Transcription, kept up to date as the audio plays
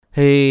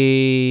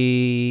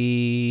Hey,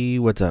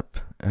 what's up?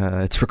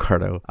 It's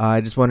Ricardo. I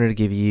just wanted to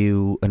give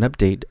you an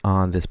update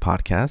on this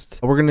podcast.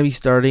 We're going to be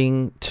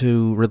starting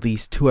to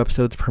release 2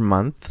 episodes per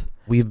month.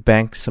 We've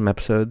banked some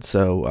episodes,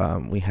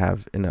 so we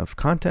have enough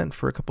content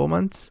for a couple of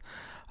months.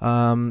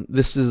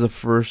 This is the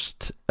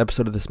first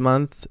episode of this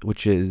month,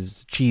 which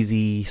is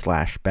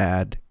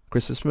cheesy/bad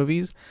Christmas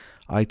movies.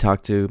 I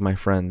talked to my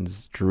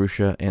friends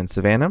Jerusha and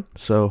Savannah,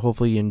 so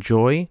hopefully you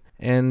enjoy.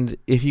 And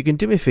if you can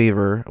do me a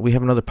favor, we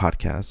have another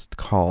podcast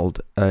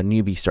called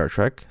Newbie Star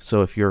Trek.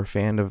 So if you're a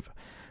fan of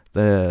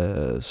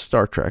the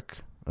Star Trek,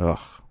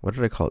 what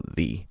did I call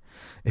it?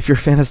 If you're a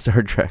fan of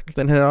Star Trek,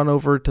 then head on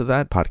over to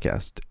that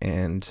podcast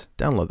and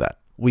download that.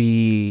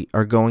 We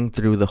are going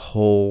through the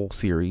whole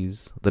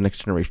series, the Next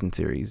Generation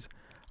series.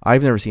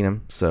 I've never seen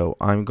them, so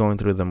I'm going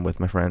through them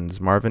with my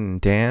friends Marvin and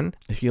Dan.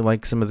 If you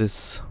like some of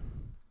this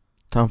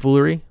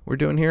tomfoolery we're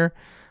doing here,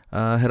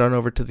 head on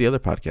over to the other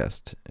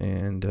podcast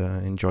and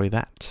enjoy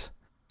that.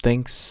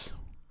 Thanks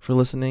for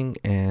listening,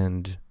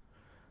 and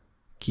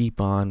keep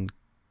on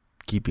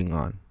keeping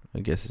on, I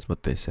guess is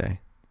what they say.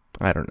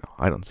 I don't know.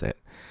 I don't say it.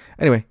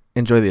 Anyway,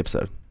 enjoy the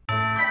episode.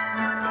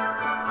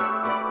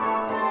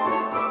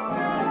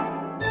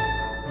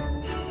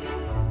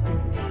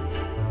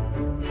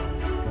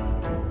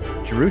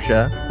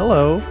 Jerusha,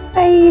 hello.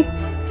 Hi.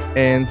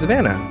 And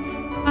Savannah.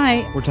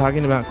 Hi. We're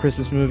talking about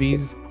Christmas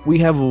movies. We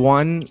have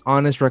one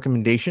honest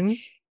recommendation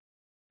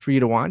for you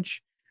to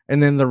watch,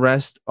 and then the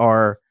rest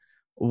are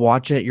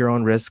watch at your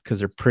own risk because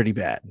they're pretty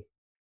bad.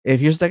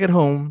 If you're stuck at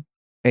home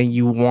and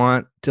you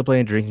want to play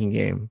a drinking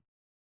game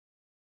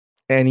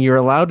and you're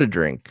allowed to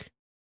drink,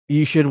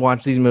 you should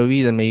watch these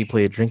movies and maybe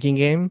play a drinking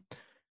game,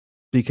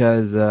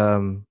 because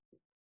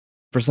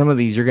for some of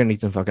these, you're going to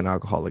need some fucking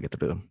alcohol to get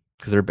through them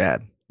because they're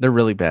bad. They're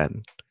really bad.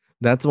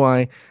 That's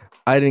why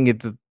I didn't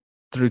get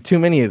through too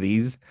many of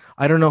these.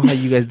 I don't know how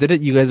you guys did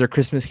it. You guys are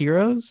Christmas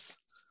heroes.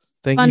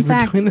 Thank you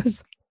for doing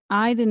this.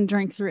 I didn't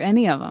drink through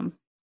any of them.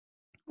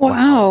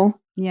 Wow.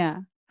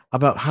 Yeah.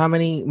 About how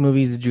many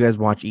movies did you guys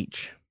watch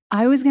each?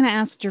 I was going to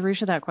ask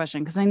Jerusha that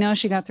question because I know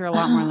she got through a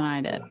lot more than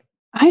I did.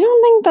 I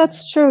don't think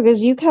that's true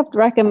because you kept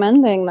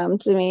recommending them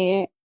to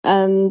me.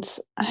 And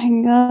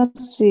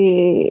let's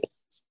see,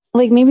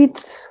 like maybe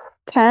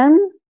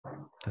 10.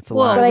 That's a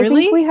lot. But I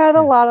really? think we had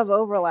a lot of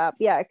overlap.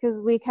 Yeah,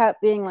 because we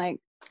kept being like,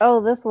 oh,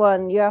 this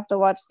one, you have to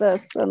watch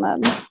this. And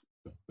then.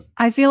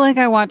 I feel like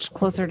I watched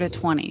closer to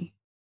 20.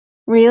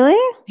 Really?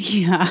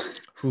 Yeah.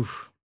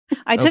 Oof.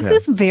 I took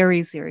this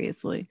very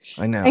seriously.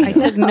 I know. I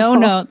took no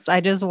notes. I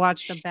just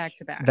watched them back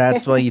to back.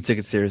 That's why you took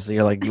it seriously.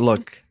 You're like,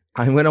 look,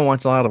 I'm going to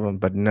watch a lot of them,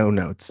 but no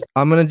notes.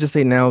 I'm going to just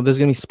say now, there's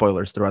going to be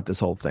spoilers throughout this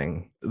whole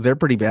thing. They're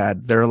pretty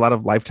bad. There are a lot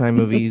of Lifetime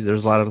movies.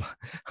 There's a lot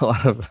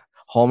of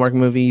Hallmark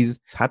movies.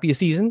 Happiest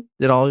Season.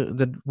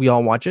 Did we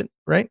all watch it,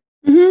 right?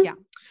 Mm-hmm. Yeah.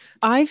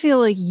 I feel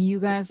like you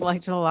guys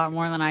liked it a lot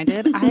more than I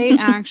did. I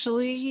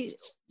actually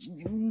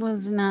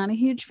was not a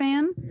huge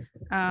fan.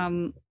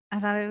 I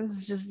thought it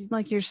was just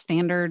like your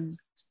standard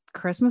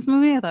Christmas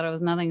movie. I thought it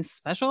was nothing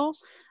special.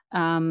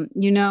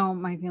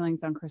 My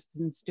feelings on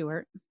Kristen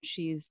Stewart.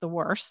 She's the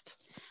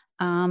worst.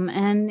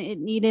 And it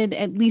needed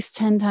at least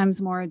 10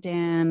 times more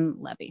Dan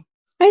Levy.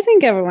 I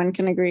think everyone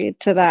can agree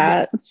to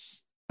that.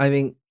 I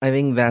think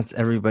that's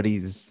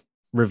everybody's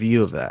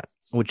review of that,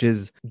 which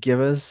is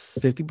give us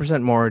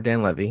 50% more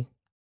Dan Levy,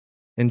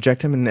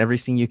 inject him in every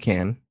scene you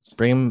can,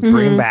 bring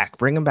him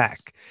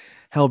back.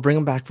 Hell, bring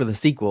him back for the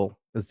sequel.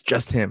 It's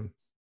just him.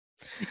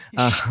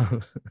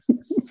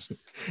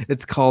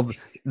 It's called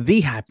The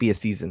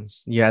Happiest Season.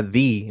 Yeah,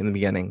 the in the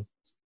beginning,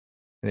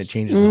 and it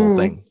changes the whole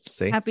thing.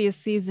 See?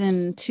 Happiest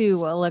Season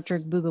 2,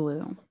 Electric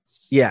Boogaloo.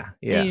 Yeah.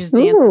 And you just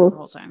dance the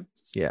whole time.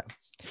 Yeah,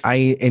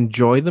 I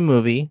enjoy the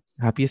movie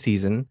Happiest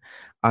Season.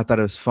 I thought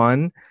it was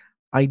fun.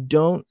 We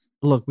don't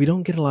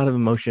get a lot of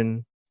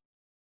emotion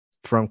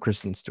from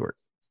Kristen Stewart.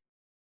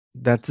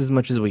 That's as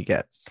much as we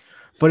get.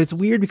 But it's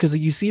weird because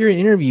you see her in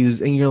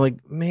interviews and you're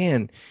like,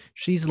 man,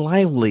 she's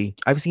lively.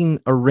 I've seen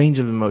a range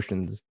of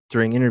emotions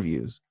during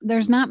interviews.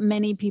 There's not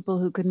many people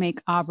who could make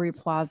Aubrey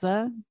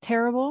Plaza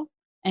terrible,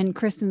 and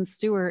Kristen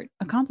Stewart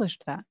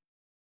accomplished that.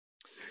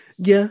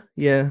 Yeah.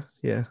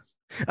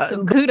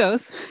 So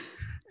kudos.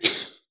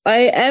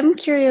 I am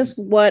curious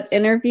what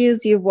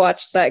interviews you've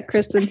watched that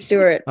Kristen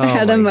Stewart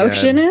had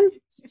emotion in.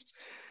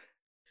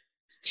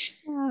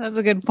 Yeah, that's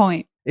a good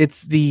point.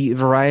 It's the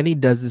Variety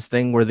does this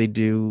thing where they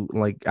do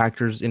like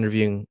actors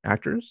interviewing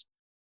actors,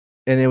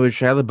 and it was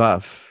Shia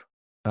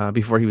LaBeouf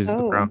before he was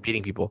around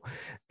beating people,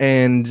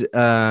 and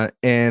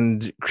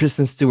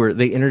Kristen Stewart.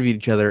 They interviewed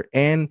each other,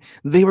 and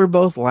they were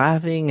both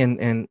laughing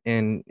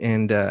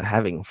and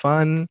having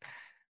fun.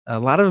 A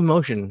lot of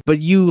emotion. But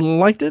you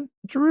liked it,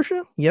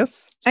 Jerusha?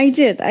 Yes? I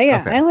did. Okay.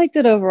 I liked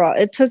it overall.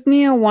 It took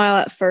me a while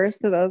at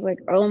first because I was like,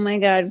 oh my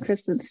God,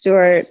 Kristen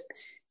Stewart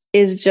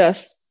is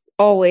just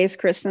always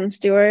Kristen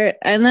Stewart.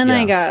 And then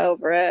I got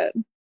over it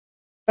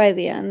by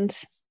the end.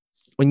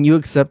 When you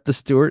accept the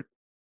Stewart?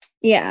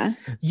 Yeah.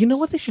 You know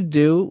what they should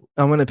do?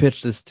 I'm going to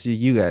pitch this to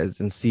you guys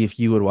and see if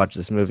you would watch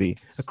this movie.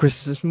 A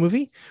Christmas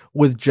movie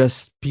with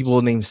just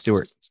people named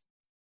Stewart.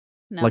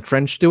 No. Like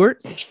French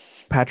Stewart,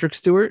 Patrick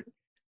Stewart,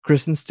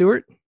 Kristen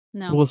Stewart.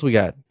 No. Who else we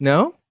got?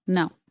 No?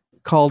 No.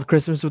 Called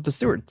Christmas with the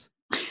Stewarts.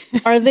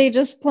 Are they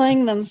just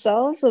playing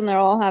themselves and they're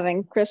all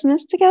having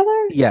Christmas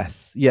together?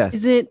 Yes.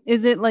 Is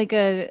it like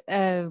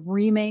a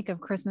remake of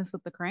Christmas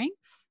with the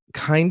Cranks?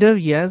 Kind of,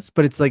 yes,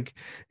 but it's like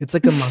a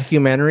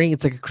mockumentary.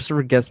 It's like a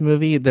Christopher Guest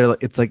movie.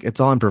 It's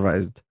all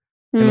improvised.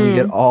 And we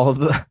get all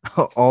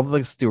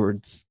the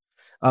Stewarts.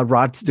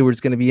 Rod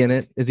Stewart's going to be in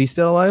it. Is he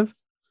still alive?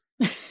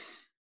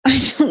 I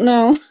don't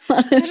know.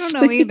 I don't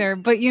know either.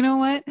 But you know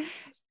what?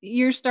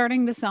 You're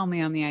starting to sell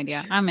me on the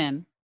idea. I'm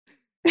in.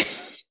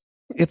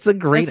 It's a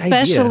great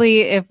idea.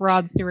 Especially if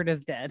Rod Stewart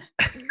is dead.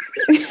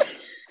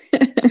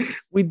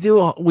 We do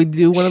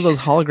one of those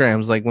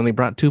holograms like when they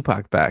brought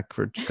Tupac back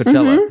for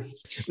Coachella.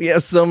 Mm-hmm. We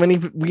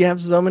have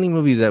so many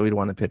movies that we'd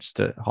want to pitch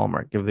to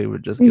Hallmark if they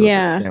would just give us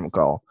a damn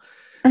call.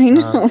 I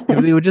know.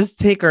 If they would just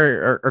take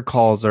our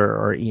calls or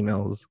our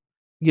emails.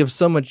 We have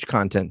so much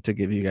content to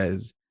give you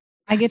guys.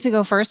 I get to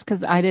go first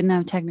because I didn't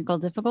have technical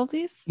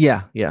difficulties.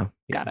 Yeah.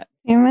 Got it.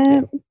 Damn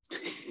it.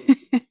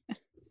 Yeah.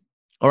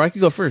 Or I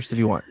could go first if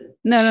you want.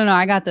 No.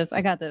 I got this.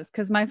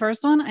 Because my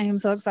first one, I am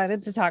so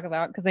excited to talk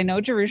about because I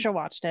know Jerusha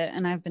watched it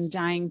and I've been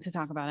dying to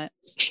talk about it.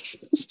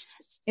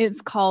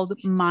 It's called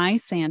My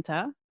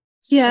Santa.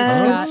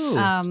 Yeah. It's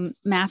got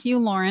Matthew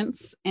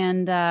Lawrence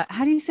and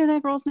how do you say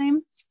that girl's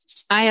name?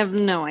 I have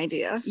no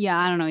idea. Yeah,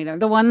 I don't know either.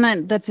 The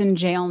one that's in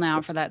jail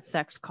now for that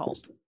sex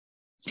cult.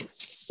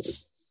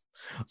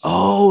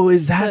 Oh,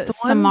 is that the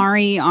one?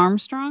 Samari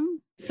Armstrong?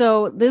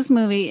 So this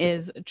movie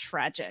is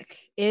tragic.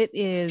 It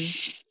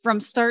is from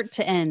start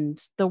to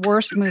end the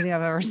worst movie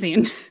I've ever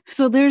seen.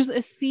 So there's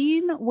a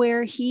scene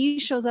where he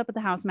shows up at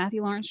the house.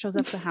 Matthew Lawrence shows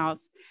up at the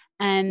house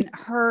and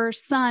her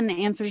son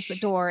answers the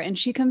door and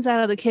she comes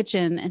out of the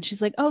kitchen and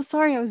she's like, oh,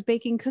 sorry, I was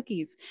baking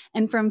cookies.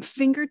 And from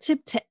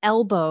fingertip to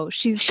elbow,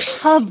 she's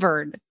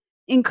covered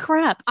in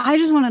crap. I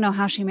just want to know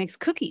how she makes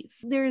cookies.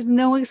 There's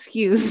no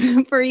excuse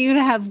for you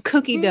to have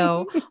cookie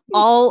dough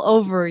all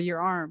over your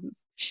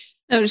arms.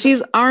 No,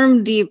 she's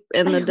arm deep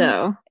in the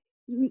dough.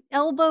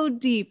 Elbow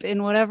deep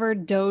in whatever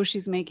dough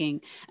she's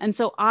making. And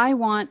so I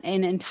want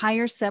an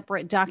entire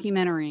separate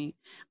documentary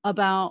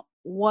about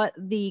what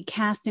the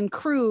cast and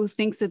crew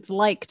thinks it's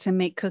like to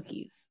make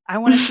cookies. I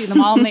want to see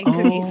them all make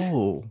cookies.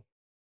 Oh.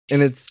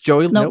 And it's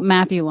Joey? Nope,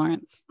 Matthew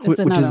Lawrence. Which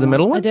is the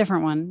middle one? A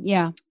different one.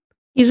 Yeah.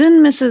 He's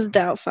in Mrs.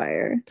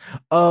 Doubtfire.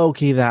 Oh,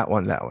 okay, that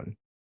one.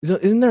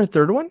 Isn't there a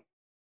third one?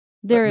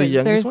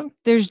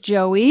 There's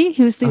Joey,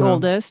 who's the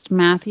oldest,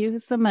 Matthew,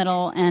 who's the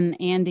middle, and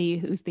Andy,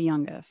 who's the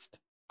youngest.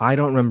 I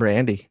don't remember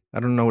Andy.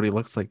 I don't know what he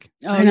looks like.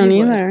 Oh, I don't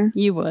either.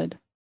 You would.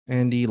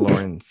 Andy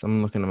Lawrence.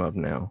 I'm looking him up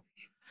now.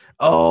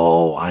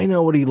 Oh, I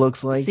know what he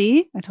looks like.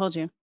 See? I told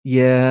you.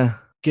 Yeah.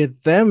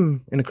 Get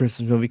them in a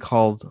Christmas movie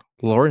called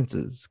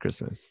Lawrence's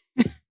Christmas.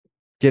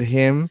 Get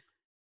him.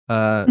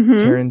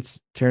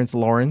 Terrence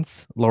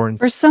Lawrence.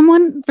 For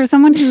someone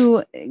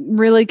who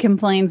really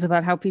complains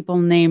about how people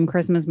name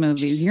Christmas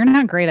movies, you're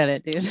not great at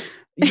it, dude.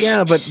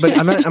 Yeah, but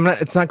I'm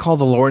not. It's not called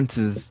The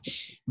Lawrences.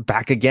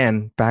 Back at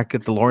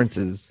the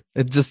Lawrences.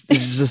 It's just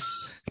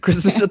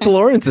Christmas at the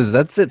Lawrences.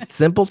 That's it.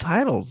 Simple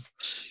titles.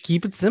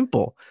 Keep it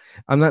simple.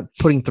 I'm not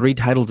putting 3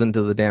 titles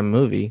into the damn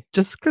movie.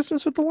 Just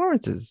Christmas with the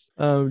Lawrences.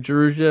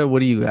 Jerusha,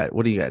 what do you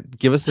got?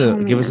 Give us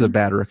a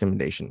bad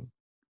recommendation.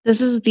 This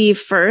is the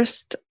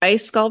first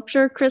ice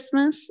sculpture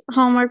Christmas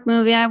Hallmark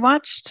movie I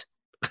watched.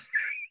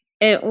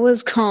 It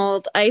was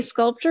called Ice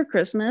Sculpture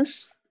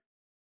Christmas.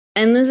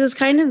 And this is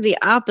kind of the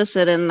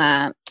opposite in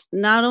that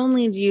not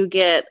only do you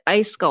get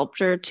ice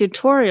sculpture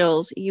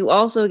tutorials, you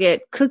also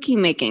get cookie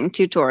making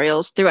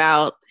tutorials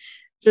throughout.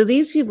 So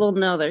these people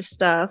know their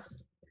stuff.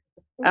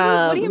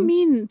 What do you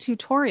mean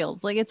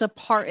tutorials? Like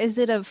is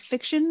it a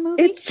fiction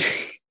movie?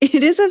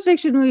 It is a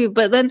fiction movie,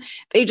 but then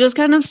they just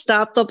kind of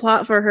stopped the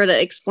plot for her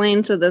to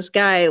explain to this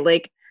guy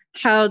like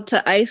how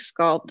to ice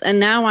sculpt. And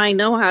now I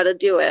know how to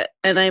do it.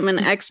 And I'm an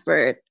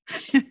expert,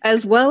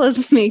 as well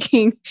as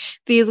making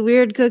these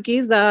weird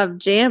cookies that have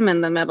jam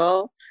in the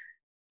middle.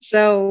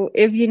 So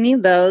if you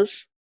need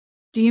those,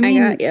 do you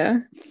mean I got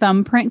you.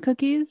 Thumbprint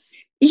cookies?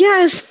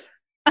 Yes.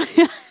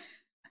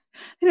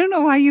 I don't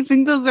know why you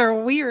think those are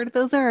weird.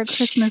 Those are a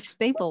Christmas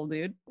staple,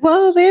 dude.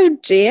 Well, they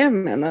have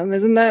jam in them.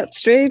 Isn't that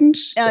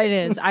strange? It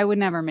is. I would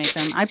never make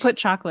them. I put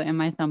chocolate in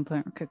my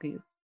thumbprint cookies.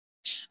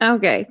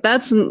 Okay,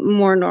 that's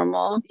more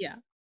normal. Yeah.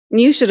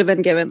 You should have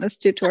been given this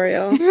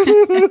tutorial.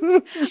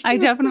 I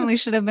definitely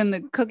should have been the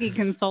cookie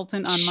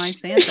consultant on My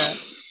Santa.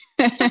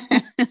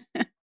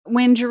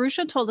 When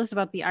Jerusha told us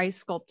about the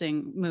ice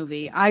sculpting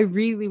movie, I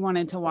really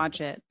wanted to watch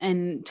it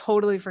and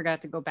totally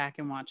forgot to go back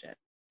and watch it.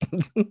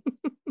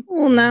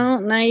 Well,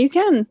 now you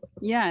can.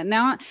 Yeah.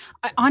 Now,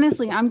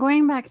 honestly, I'm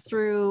going back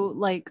through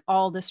like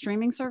all the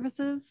streaming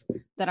services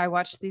that I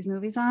watched these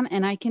movies on,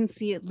 and I can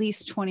see at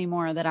least 20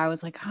 more that I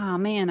was like, oh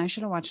man, I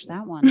should have watched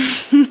that one.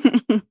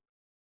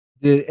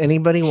 Did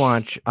anybody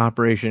watch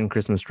Operation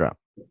Christmas Drop?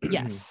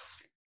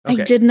 Yes.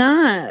 Okay. I did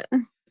not.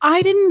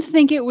 I didn't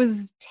think it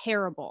was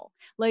terrible.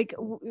 Like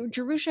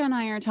Jerusha and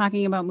I are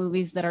talking about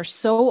movies that are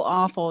so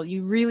awful,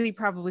 you really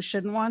probably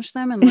shouldn't watch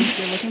them unless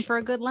you're looking for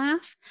a good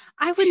laugh.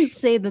 I wouldn't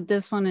say that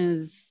this one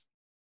is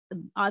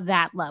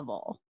that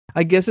level.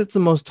 I guess it's the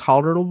most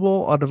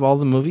tolerable out of all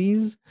the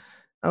movies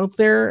out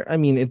there. I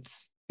mean,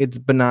 it's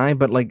benign,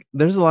 but like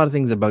there's a lot of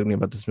things that bug me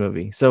about this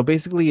movie. So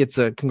basically, it's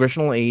a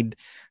congressional aide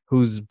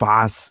whose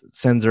boss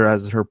sends her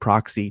as her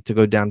proxy to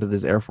go down to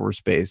this Air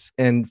Force base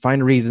and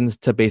find reasons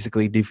to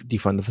basically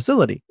defund the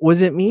facility.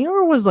 Was it me,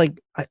 or was like,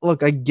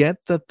 look, I get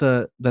that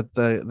the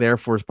Air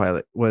Force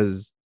pilot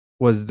was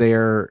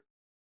there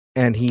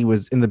and he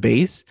was in the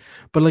base,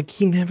 but like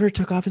he never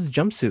took off his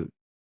jumpsuit.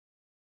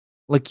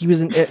 Like he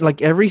was in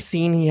like every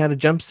scene he had a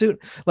jumpsuit.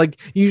 Like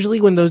usually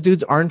when those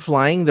dudes aren't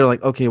flying, they're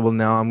like, okay, well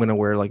now I'm gonna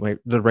wear like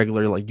the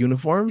regular like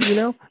uniform, you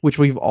know, which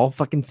we've all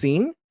fucking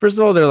seen. First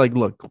of all, they're like,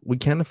 look, we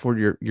can't afford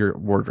your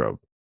wardrobe.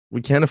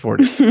 We can't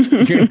afford it.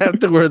 You're gonna have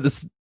to wear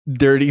this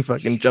dirty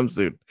fucking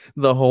jumpsuit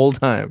the whole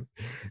time.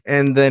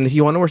 And then if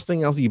you want to wear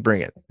something else, you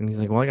bring it. And he's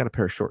like, well, I got a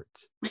pair of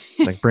shorts.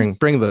 Like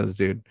bring those,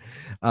 dude.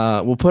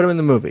 We'll put them in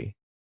the movie.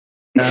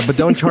 But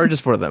don't charge us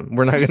for them.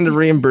 We're not going to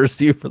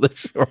reimburse you for the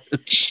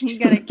shorts. You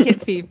got a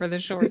kit fee for the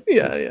shorts.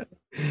 Yeah.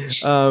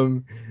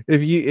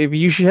 If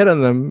you shit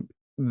on them,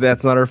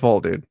 that's not our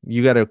fault, dude.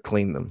 You got to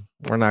clean them.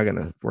 We're not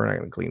gonna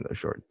clean those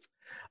shorts.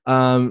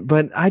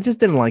 But I just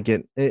didn't like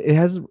it. It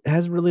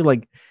has really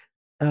like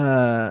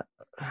I'm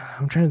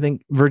trying to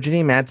think.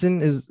 Virginia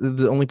Madsen is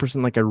the only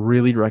person like I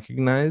really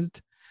recognized.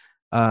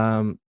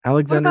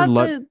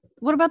 Alexander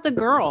what about the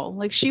girl?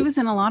 Like she was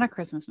in a lot of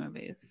Christmas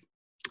movies.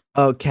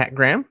 Oh, Kat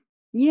Graham.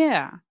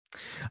 Yeah.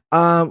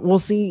 Well,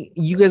 see,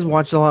 you guys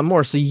watched a lot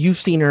more, so you've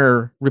seen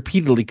her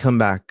repeatedly come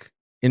back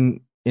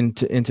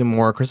into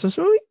more Christmas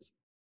movies.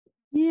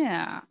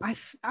 Yeah,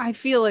 I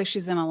feel like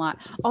she's in a lot.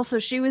 Also,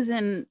 she was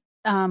in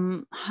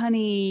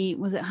Honey.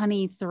 Was it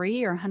Honey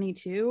 3 or Honey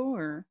 2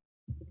 or?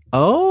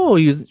 Oh,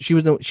 she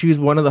was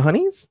one of the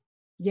honeys.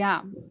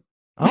 Yeah.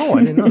 Oh,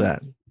 I didn't know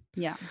that.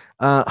 Yeah.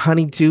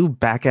 Honey 2,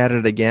 Back at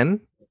It Again,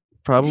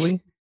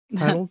 probably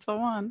titled. That's the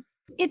one.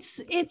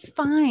 It's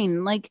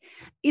fine. Like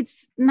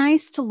it's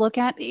nice to look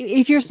at.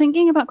 If you're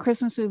thinking about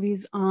Christmas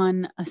movies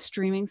on a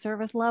streaming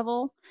service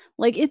level,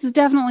 like it's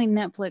definitely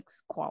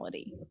Netflix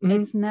quality.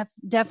 Mm-hmm. It's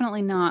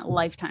definitely not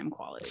Lifetime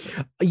quality.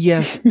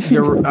 Yes,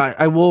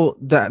 I will.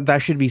 That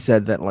should be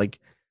said that like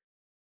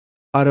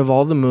out of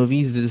all the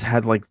movies, this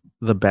had like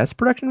the best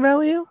production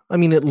value. I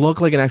mean, it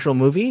looked like an actual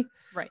movie,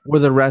 right? Where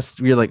the rest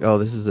you're like, oh,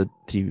 this is a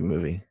TV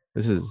movie.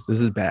 This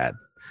is bad.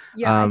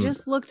 Yeah, I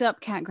just looked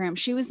up Kat Graham.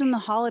 She was in The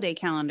Holiday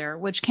Calendar,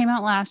 which came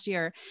out last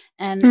year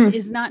and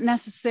is not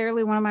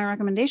necessarily one of my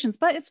recommendations,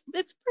 but it's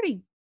pretty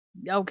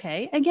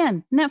okay.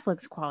 Again,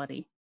 Netflix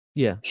quality.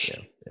 Yeah.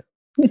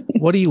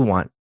 What do you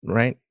want,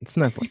 right? It's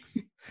Netflix.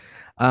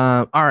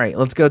 All right,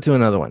 let's go to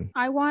another one.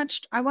 I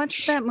watched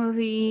that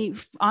movie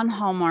on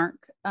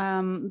Hallmark,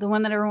 the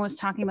one that everyone was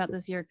talking about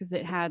this year because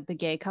it had the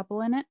gay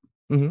couple in it.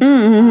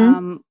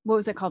 Mm-hmm. What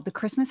was it called? The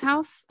Christmas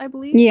House, I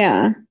believe.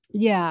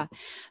 Yeah.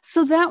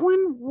 So that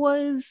one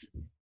was,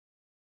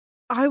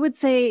 I would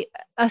say,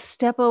 a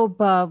step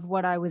above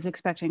what I was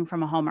expecting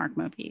from a Hallmark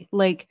movie.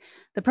 Like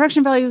the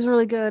production value was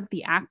really good.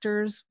 The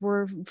actors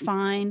were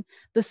fine.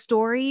 The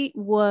story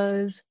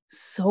was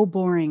so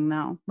boring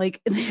though. Like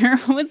there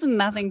was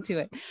nothing to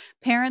it.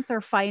 Parents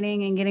are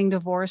fighting and getting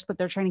divorced, but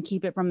they're trying to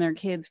keep it from their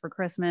kids for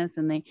Christmas.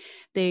 And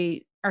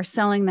they are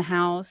selling the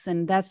house,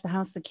 and that's the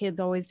house the kids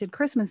always did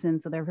Christmas in.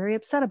 So they're very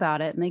upset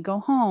about it and they go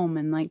home,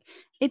 and like,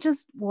 it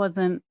just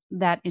wasn't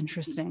that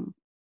interesting.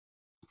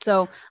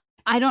 So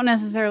I don't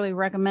necessarily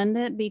recommend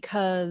it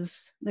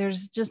because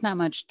there's just not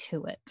much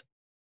to it.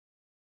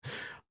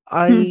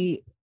 I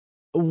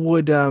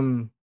would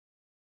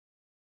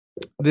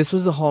this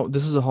was a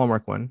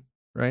Hallmark one,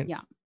 right?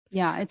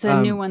 Yeah, it's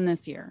a new one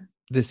this year.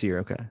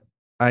 Okay.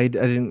 I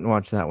didn't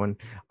watch that one.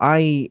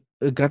 I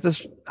got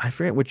this, I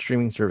forget which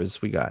streaming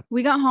service we got.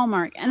 We got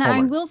Hallmark. And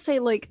I will say,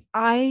 like,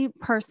 I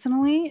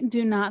personally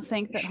do not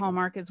think that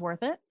Hallmark is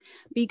worth it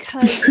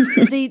because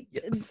they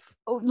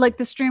like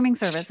the streaming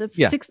service. It's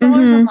 $6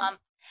 a month.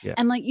 Yeah.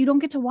 And like you don't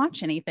get to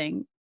watch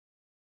anything.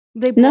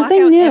 They block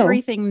out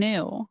everything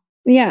new.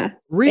 Yeah.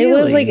 Really?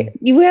 It was like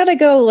you had to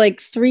go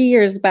like 3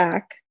 years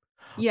back.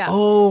 Yeah.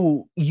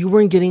 Oh, you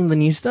weren't getting the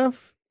new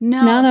stuff?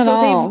 No, not at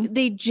all.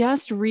 They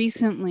just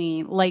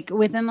recently, like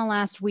within the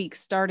last week,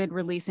 started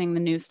releasing the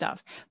new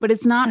stuff, but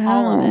it's not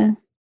all of it.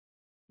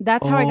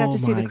 That's how I got to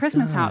see the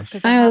Christmas House.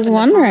 Because I was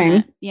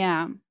wondering.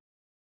 Yeah.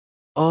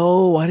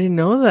 Oh, I didn't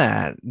know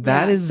that.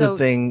 That is the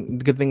thing.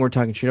 The good thing we're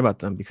talking shit about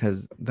them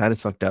because that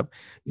is fucked up.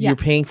 Yeah. You're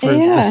paying for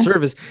the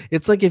service.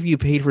 It's like if you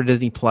paid for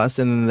Disney Plus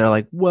and then they're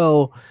like,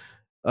 well,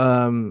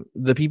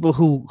 the people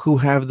who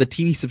have the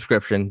TV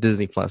subscription,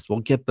 Disney Plus,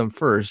 will get them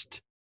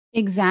first.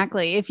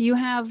 Exactly. If you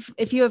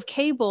have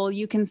cable,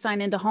 you can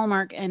sign into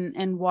Hallmark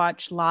and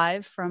watch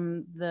live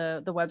from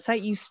the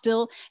website. You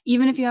still,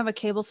 even if you have a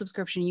cable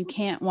subscription, you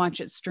can't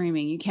watch it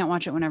streaming. You can't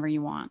watch it whenever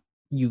you want.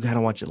 You gotta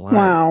watch it live.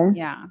 Wow.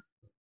 Yeah.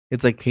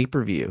 It's like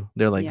pay-per-view.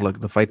 They're like, Yeah. look,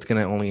 the fight's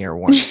gonna only air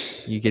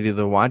once. You can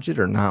either watch it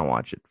or not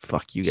watch it.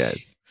 Fuck you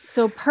guys.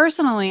 So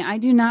personally, I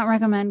do not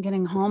recommend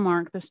getting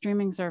Hallmark, the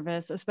streaming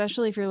service,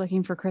 especially if you're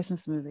looking for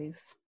Christmas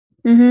movies.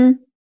 Mm-hmm.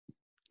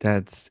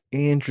 That's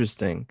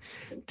interesting.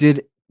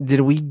 Did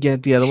we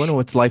get the other one? Oh,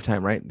 it's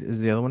Lifetime, right? Is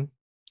the other one?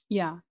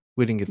 Yeah.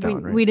 We didn't get that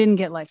one, right? We didn't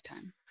get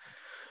Lifetime.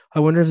 I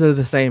wonder if they're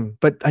the same,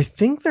 but I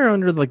think they're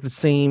under like the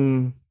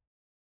same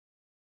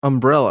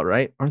umbrella,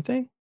 right? Aren't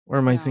they? Or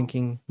am I No.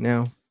 thinking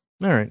no?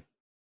 All right.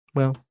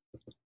 Well,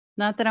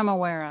 not that I'm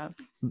aware of.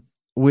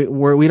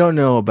 We don't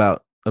know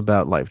about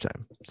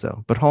Lifetime.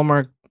 So, but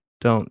Hallmark,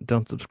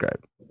 don't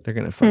subscribe. They're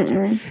gonna fuck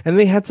you. And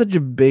they had such a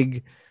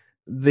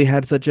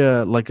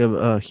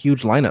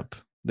huge lineup.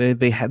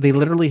 They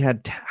literally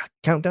had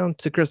countdown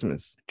to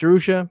Christmas.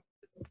 Jerusha,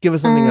 give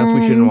us something else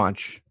we shouldn't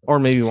watch, or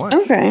maybe watch.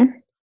 Okay.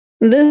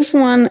 This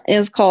one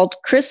is called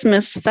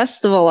Christmas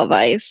Festival of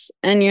Ice,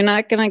 and you're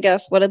not gonna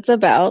guess what it's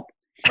about.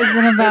 Is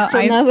it about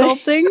ice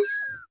sculpting?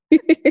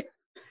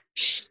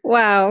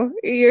 Wow,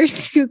 you're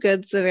too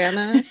good,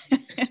 Savannah.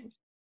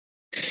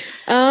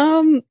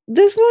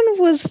 This one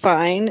was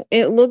fine.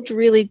 It looked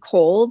really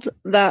cold.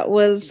 That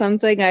was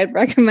something I'd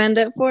recommend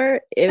it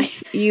for.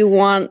 If you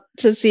want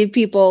to see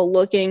people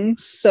looking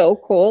so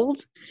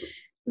cold,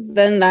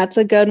 then that's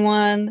a good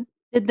one.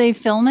 Did they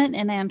film it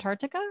in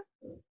Antarctica?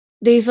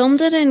 They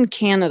filmed it in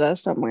Canada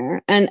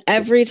somewhere, and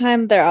every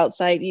time they're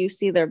outside, you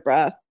see their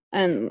breath,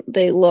 and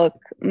they look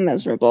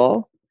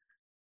miserable.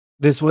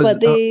 This was.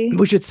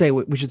 We should say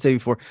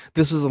before.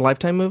 This was a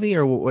Lifetime movie,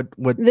 or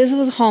what? This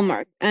was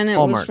Hallmark, and it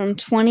was from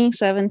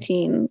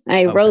 2017.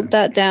 I wrote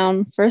that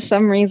down for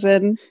some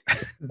reason.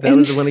 That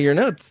was one of your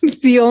notes. It's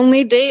the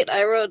only date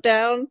I wrote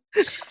down,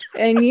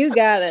 and you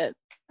got it.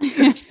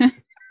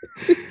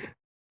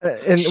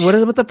 And what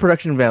about the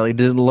production value?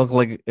 Did it look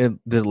like it?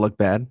 Did it look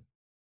bad?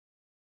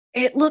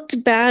 It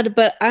looked bad,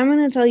 but I'm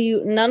going to tell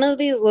you, none of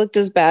these looked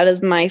as bad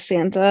as My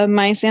Santa.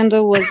 My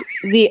Santa was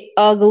the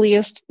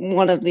ugliest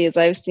one of these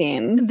I've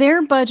seen.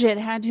 Their budget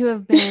had to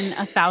have been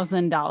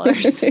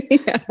 $1,000.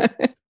 Yeah.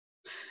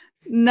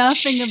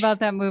 Nothing about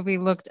that movie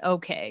looked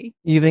okay.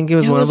 You think it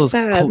was one of those?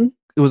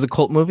 It was a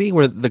cult movie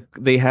where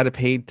they had to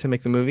pay to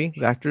make the movie.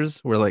 The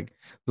actors were like,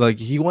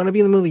 if you want to be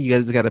in the movie, you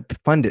guys got to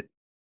fund it.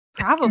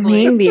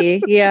 Probably.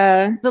 Maybe,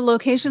 yeah. The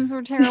locations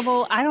were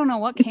terrible. I don't know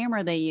what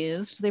camera they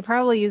used. They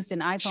probably used an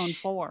iPhone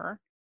 4.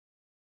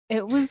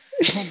 It was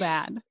so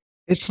bad.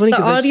 It's funny.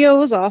 The audio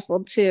was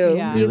awful too.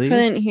 Yeah. You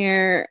couldn't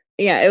hear.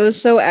 Yeah, it was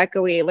so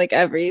echoey, like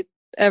every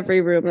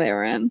room they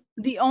were in.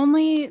 The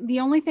only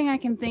thing I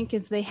can think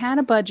is they had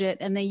a budget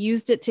and they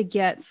used it to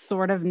get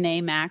sort of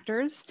name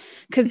actors,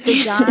 because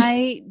the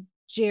guy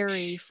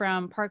Jerry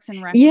from Parks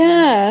and Rec,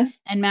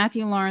 and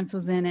Matthew Lawrence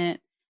was in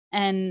it.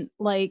 And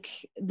like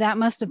that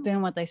must have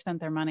been what they spent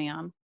their money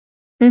on.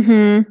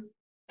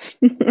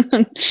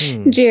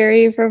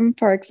 Jerry from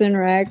Parks and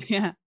Rec.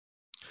 Yeah.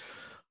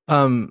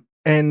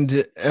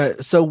 And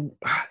so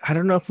I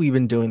don't know if we've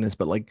been doing this,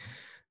 but like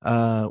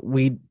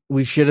we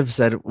should have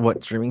said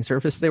what streaming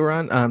service they were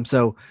on.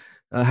 So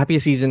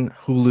Happiest Season,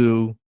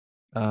 Hulu,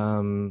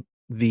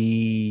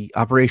 the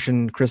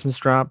Operation Christmas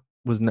Drop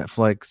was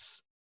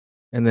Netflix,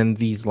 and then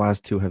these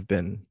last two have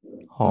been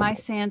My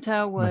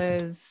Santa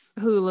was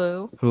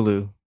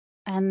Hulu.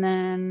 And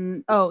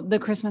then The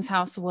Christmas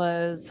House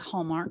was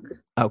Hallmark.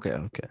 Okay.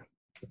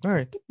 All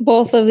right.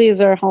 Both of these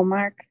are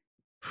Hallmark.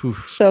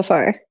 So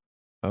far.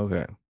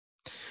 Okay.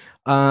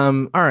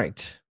 All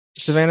right.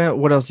 Savannah,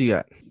 what else you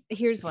got?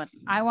 Here's one.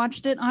 I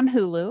watched it on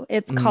Hulu.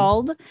 It's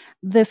called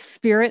The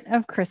Spirit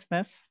of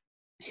Christmas.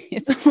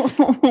 It's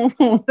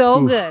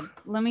so good.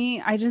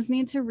 I just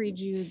need to read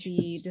you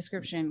the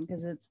description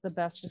because it's the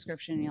best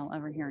description you'll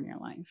ever hear in your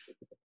life.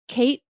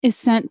 Kate is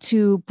sent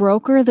to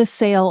broker the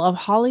sale of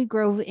Holly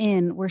Grove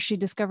Inn, where she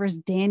discovers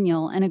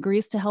Daniel and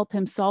agrees to help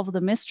him solve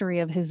the mystery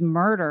of his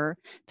murder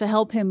to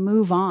help him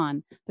move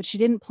on. But she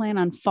didn't plan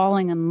on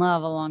falling in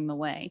love along the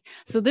way.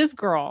 So this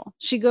girl,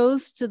 she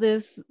goes to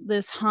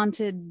this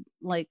haunted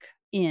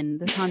inn,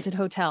 this haunted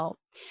hotel.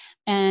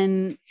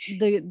 And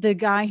the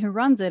guy who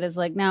runs it is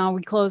like, now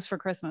we close for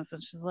Christmas.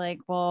 And she's like,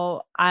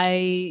 well,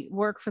 I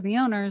work for the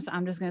owners.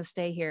 I'm just going to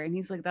stay here. And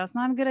he's like, that's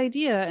not a good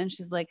idea. And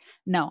she's like,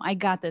 no, I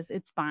got this.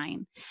 It's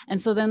fine.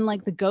 And so then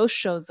like the ghost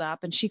shows up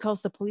and she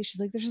calls the police. She's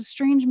like, there's a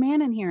strange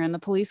man in here. And the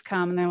police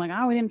come and they're like,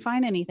 oh, we didn't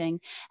find anything.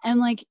 And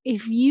like,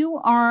 if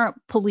you are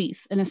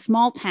police in a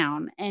small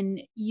town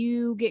and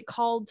you get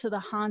called to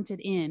the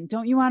haunted inn,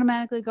 don't you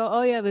automatically go,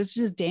 oh yeah, this is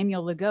just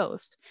Daniel the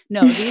ghost?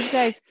 No, these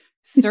guys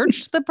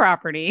searched the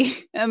property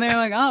and they're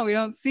like, oh, we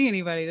don't see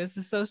anybody. This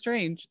is so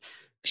strange.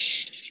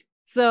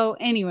 So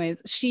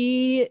anyways,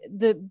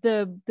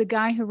 the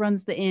guy who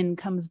runs the inn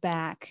comes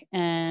back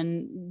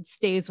and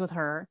stays with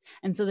her.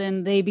 And so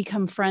then they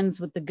become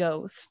friends with the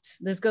ghost.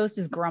 This ghost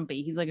is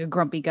grumpy. He's like a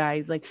grumpy guy.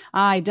 He's like,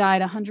 I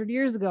died 100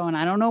 years ago and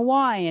I don't know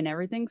why. And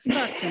everything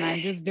sucks. And I'm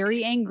just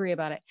very angry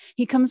about it.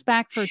 He comes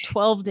back for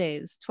 12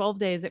 days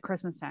at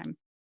Christmas time.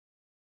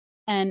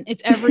 And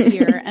it's every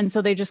year. And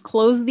so they just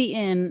close the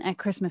inn at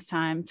Christmas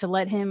time to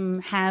let him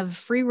have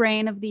free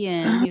reign of the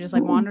inn. He just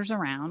like wanders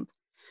around.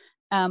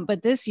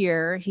 But this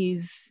year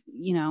he's,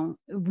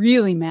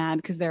 really mad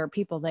because there are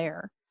people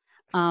there.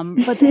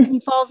 But then he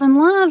falls in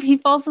love. He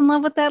falls in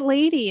love with that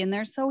lady and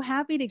they're so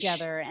happy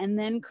together. And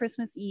then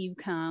Christmas Eve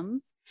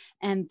comes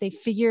and they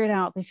figure it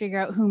out. They figure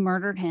out who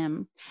murdered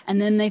him.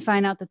 And then they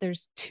find out that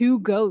there's 2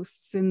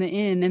 ghosts in the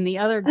inn and the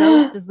other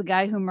ghost is the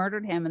guy who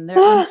murdered him. And their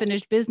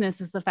unfinished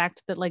business is the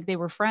fact that like they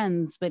were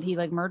friends, but he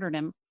like murdered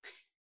him.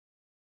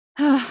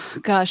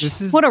 Gosh,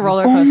 what a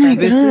roller coaster.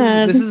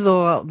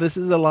 This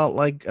is a lot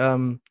like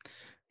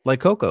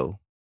Coco.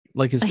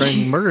 Like his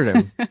friend murdered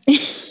him.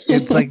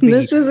 It's like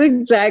this is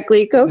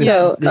exactly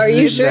Coco. Are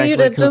you sure you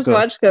didn't just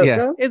watch Coco?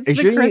 Yeah. It's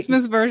the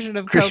Christmas version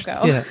of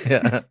Coco.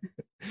 Yeah.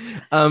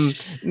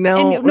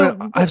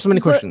 Now I have so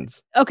many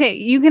questions. Okay,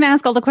 you can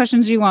ask all the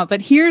questions you want,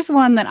 but here's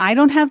one that I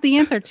don't have the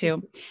answer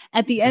to.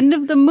 At the end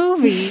of the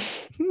movie,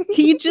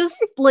 he just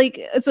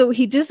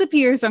he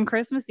disappears on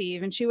Christmas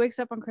Eve and she wakes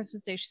up on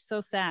Christmas Day. She's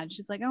so sad.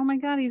 She's like, oh my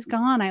God, he's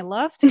gone. I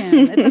loved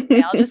him. It's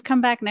okay. I'll just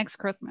come back next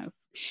Christmas.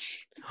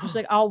 She's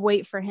like, I'll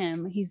wait for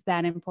him. He's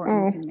that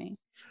important to me.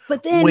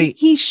 But then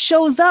he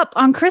shows up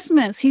on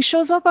Christmas.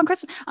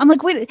 I'm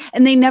like, wait,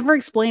 and they never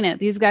explain it.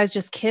 These guys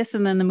just kiss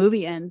and then the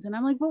movie ends. And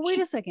I'm like, well, wait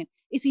a second.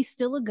 Is he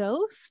still a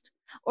ghost?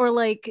 Or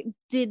like,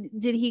 did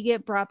he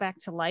get brought back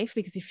to life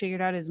because he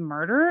figured out his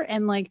murder?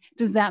 And like,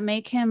 does that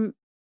make him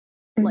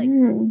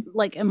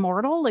like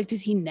immortal? Like,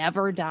 does he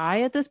never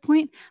die at this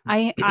point?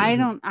 I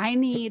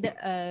need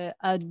a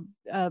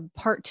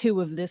part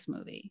 2 of this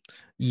movie.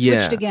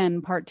 Switched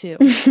again, part 2.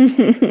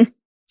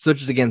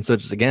 Switches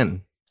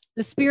again.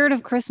 The Spirit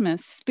of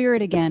Christmas,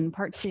 Spirit Again,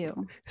 part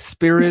 2.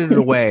 Spirited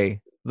Away,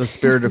 the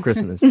Spirit of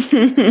Christmas.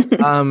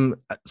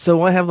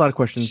 So I have a lot of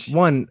questions.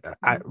 One,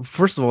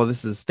 first of all,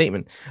 this is a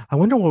statement. I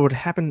wonder what would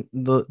happen,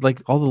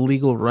 all the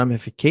legal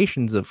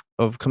ramifications of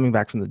coming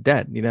back from the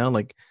dead.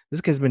 Like this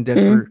guy's been dead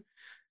for,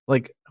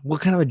 like, what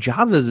kind of a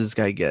job does this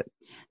guy get?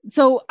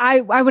 So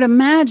I would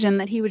imagine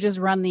that he would just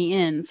run the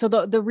inn. So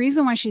the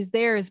reason why she's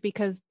there is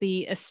because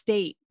the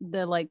estate,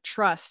 the like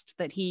trust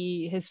that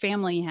his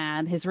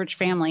rich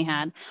family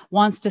had,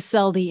 wants to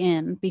sell the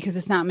inn because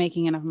it's not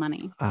making enough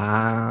money.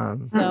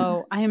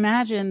 So I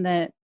imagine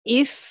that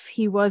if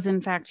he was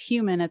in fact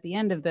human at the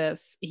end of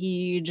this,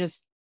 he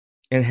just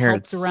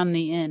inherits to run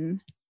the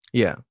inn.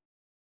 Yeah.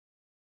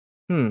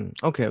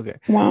 Okay.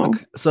 Wow.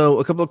 So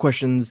a couple of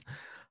questions.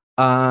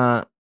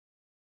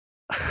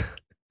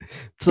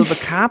 So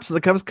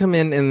the cops come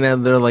in and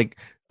they're like,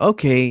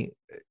 okay.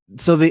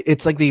 So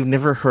it's like they've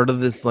never heard of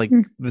this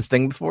this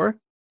thing before.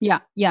 Yeah.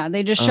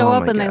 They just show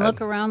up and they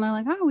look around. They're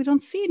like, oh, we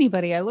don't see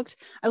anybody. I looked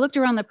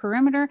around the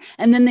perimeter,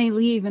 and then they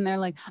leave and they're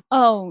like,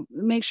 oh,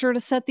 make sure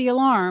to set the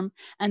alarm.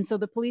 And so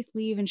the police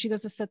leave and she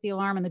goes to set the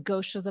alarm and the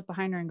ghost shows up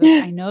behind her and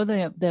goes, I know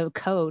the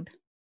code.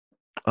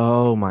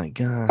 Oh my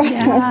God.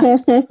 Yeah.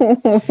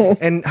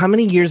 And how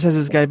many years has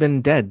this guy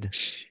been dead?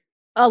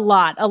 A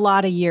lot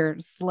of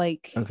years.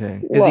 Like,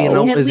 okay.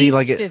 Is he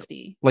like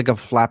 50? Like a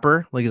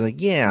flapper? Like he's like,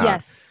 yeah.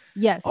 Yes.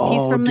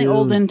 He's from the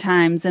olden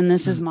times, and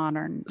this is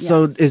modern. Yes.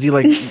 So is he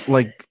like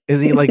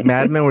is he like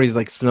Mad Men where he's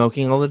like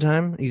smoking all the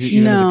time? He's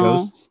even as a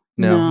ghost?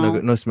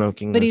 No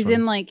smoking. But he's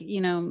in like,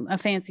 a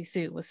fancy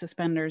suit with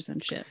suspenders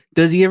and shit.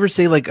 Does he ever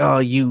say like, oh,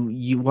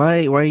 you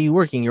why are you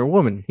working? You're a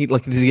woman.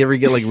 Does he ever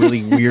get like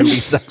really weirdly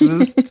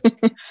sexist?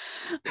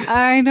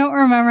 I don't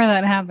remember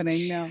that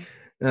happening. No.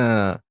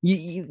 Do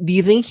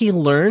you think he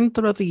learned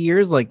throughout the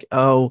years, like,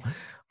 oh,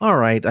 all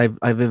right,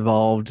 I've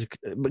evolved,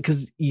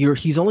 because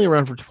he's only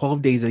around for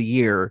 12 days a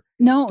year.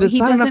 No, that's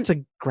not enough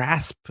to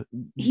grasp.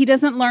 He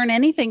doesn't learn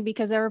anything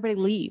because everybody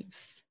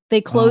leaves. They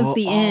close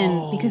the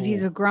inn because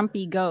he's a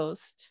grumpy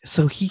ghost.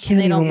 So he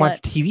can't even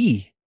watch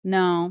TV.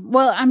 No,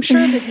 well, I'm sure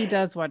that he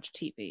does watch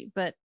TV,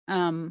 but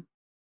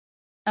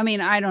I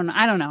mean, I don't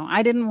know.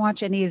 I didn't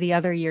watch any of the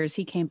other years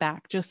he came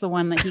back. Just the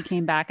one that he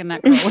came back and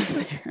that girl was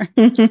there.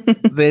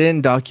 They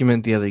didn't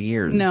document the other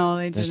years. No,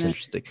 they didn't. That's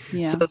interesting.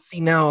 Yeah. So see,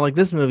 now, like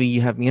this movie,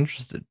 you have me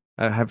interested.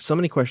 I have so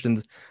many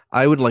questions.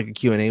 I would like a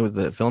Q&A with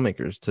the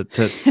filmmakers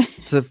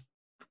to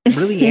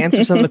really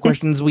answer some of the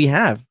questions we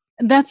have.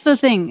 That's the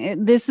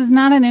thing. This is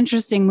not an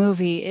interesting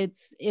movie.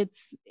 It's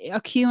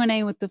a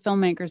Q&A with the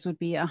filmmakers would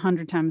be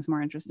 100 times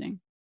more interesting.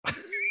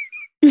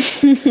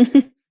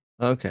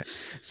 Okay,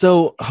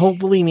 so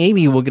hopefully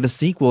maybe we'll get a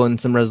sequel and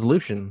some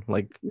resolution.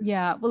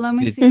 Yeah, well, let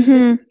me see.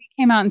 This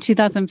came out in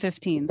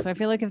 2015, so I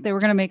feel like if they were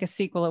going to make a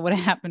sequel, it would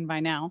have happened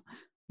by now.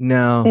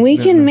 No, we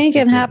can make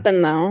it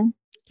happen though,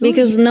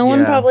 because no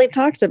one probably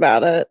talked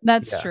about it.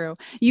 That's true.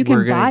 You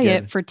can buy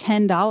it for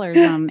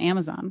 $10 on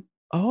Amazon.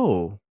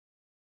 Oh,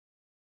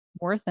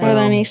 worth it. Are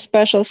there any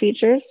special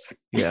features?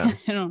 Yeah,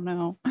 I don't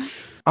know.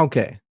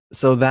 Okay.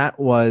 So that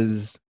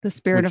was The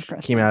Spirit of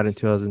Christmas. Came out in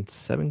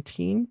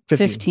 2017?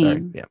 15.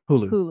 Sorry. Yeah.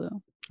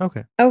 Hulu.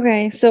 Okay.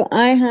 So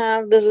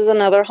this is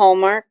another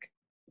Hallmark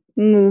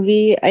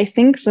movie. I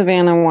think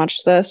Savannah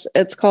watched this.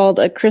 It's called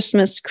A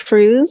Christmas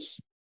Cruise.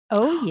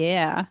 Oh,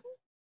 yeah.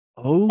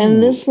 Oh,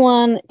 And this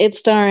one, it's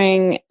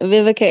starring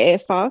Vivica A.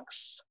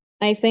 Fox.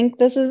 I think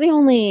this is the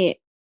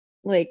only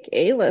like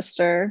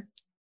A-lister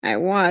I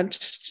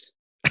watched.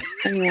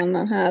 Anyone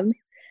that had.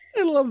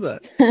 I love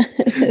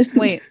that.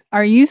 Wait,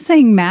 are you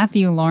saying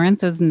Matthew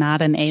Lawrence is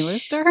not an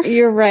A-lister?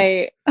 You're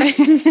right.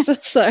 I'm so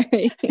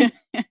sorry.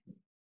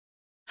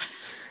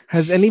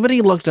 Has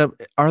anybody looked up?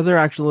 Are there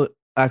actual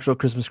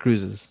Christmas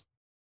cruises?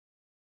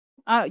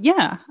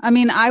 Yeah. I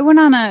mean,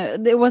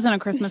 it wasn't a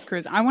Christmas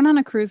cruise. I went on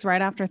a cruise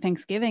right after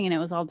Thanksgiving and it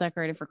was all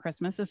decorated for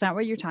Christmas. Is that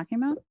what you're talking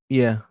about?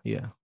 Yeah.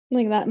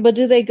 Like that. But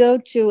do they go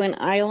to an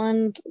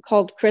island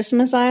called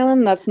Christmas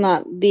Island? That's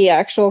not the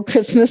actual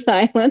Christmas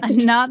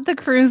island. Not the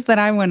cruise that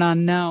I went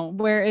on, no,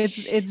 where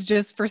it's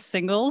just for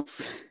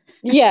singles.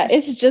 Yeah,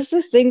 it's just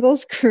a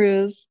singles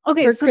cruise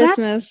for so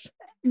Christmas.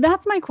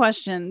 That's my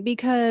question,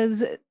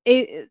 because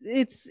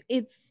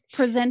it's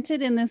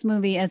presented in this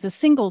movie as a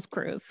singles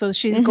cruise. So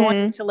she's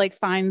going to like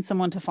find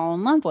someone to fall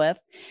in love with,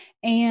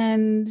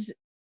 and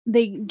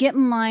they get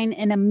in line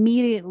and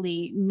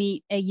immediately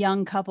meet a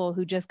young couple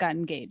who just got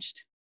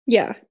engaged.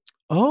 Yeah.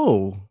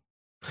 Oh,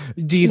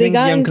 do you think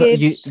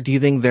do you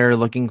think they're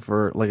looking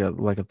for like a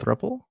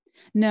throuple?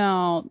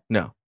 No,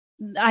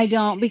 I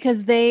don't,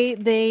 because they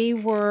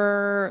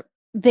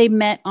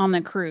met on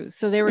the cruise.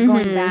 So they were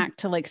going back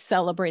to like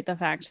celebrate the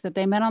fact that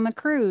they met on the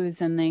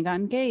cruise and they got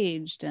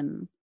engaged,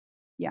 and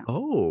yeah.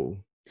 Oh.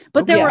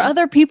 But there were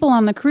other people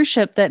on the cruise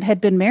ship that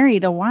had been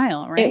married a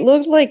while, right? It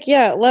looked like,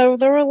 there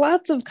were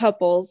lots of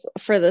couples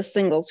for the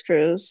singles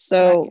cruise.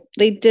 So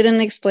they didn't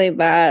explain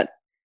that.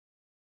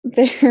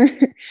 There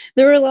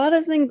were a lot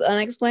of things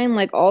unexplained.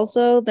 Like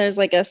also there's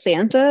like a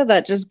Santa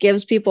that just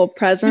gives people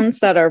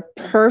presents that are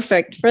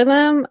perfect for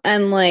them.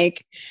 And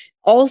like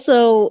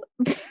also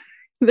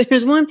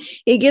there's one,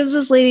 he gives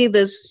this lady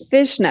this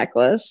fish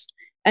necklace,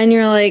 and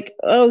you're like,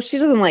 oh, she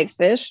doesn't like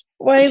fish.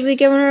 Why is he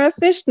giving her a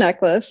fish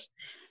necklace?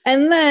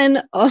 And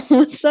then all of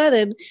a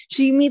sudden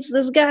she meets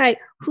this guy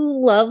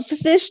who loves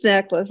fish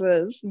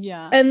necklaces.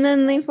 Yeah. And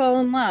then they fall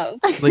in love.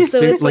 Like,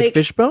 so it's like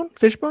fishbone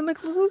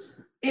necklaces?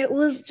 It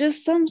was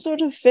just some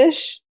sort of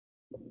fish.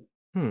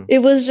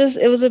 It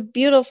was a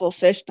beautiful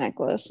fish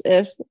necklace,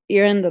 if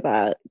you're into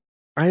that.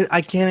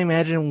 I can't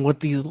imagine what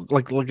these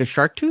like a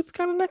shark tooth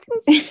kind of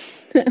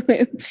necklace.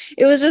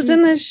 It was just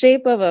in the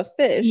shape of a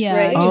fish,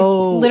 right?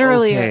 Oh,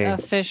 literally a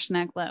fish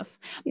necklace.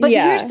 But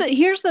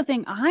here's the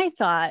thing. I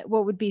thought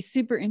what would be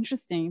super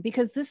interesting,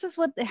 because this is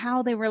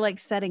how they were like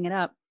setting it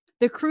up.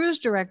 The cruise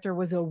director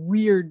was a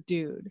weird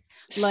dude.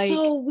 Like,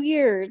 so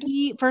weird.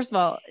 He, first of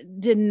all,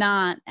 did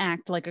not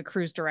act like a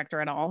cruise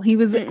director at all. He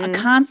was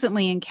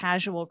constantly in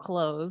casual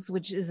clothes,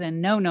 which is a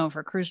no-no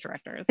for cruise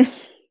directors.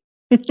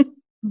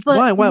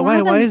 But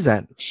why is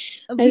that?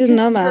 I didn't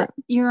know that.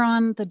 You're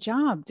on the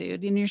job,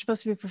 dude, and you're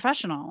supposed to be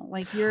professional.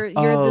 Like you're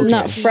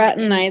not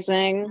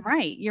fraternizing.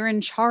 Right. You're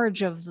in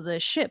charge of the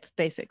ship,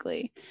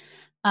 basically.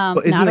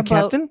 But isn't the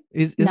captain?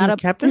 Isn't the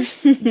captain?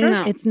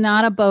 No, it's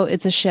not a boat,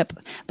 it's a ship.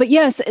 But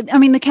yes, I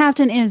mean the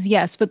captain is,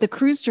 yes, but the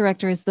cruise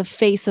director is the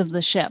face of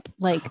the ship.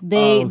 Like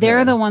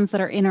they're the ones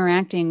that are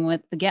interacting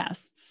with the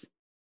guests.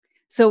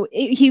 So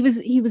he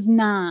was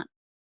not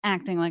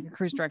acting like a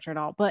cruise director at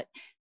all. But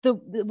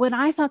what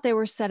I thought they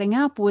were setting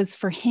up was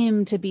for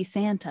him to be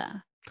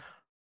Santa.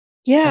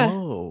 Yeah.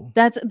 Oh.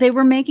 They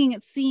were making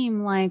it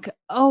seem like,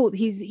 oh,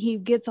 he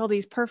gets all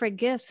these perfect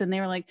gifts, and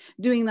they were like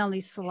doing all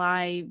these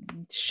sly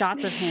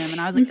shots of him, and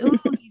I was like, oh,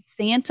 he's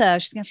Santa.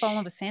 She's gonna fall in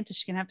love with Santa.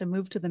 She's gonna have to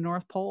move to the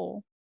North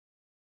Pole.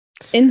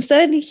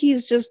 Instead,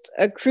 he's just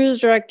a cruise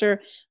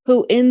director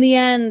who in the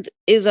end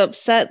is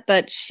upset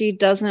that she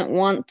doesn't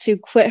want to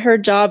quit her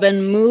job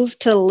and move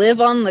to live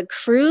on the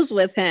cruise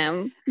with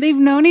him. They've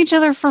known each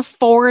other for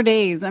 4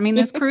 days. I mean,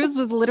 this cruise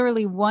was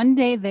literally 1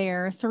 day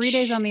there, 3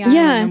 days on the island,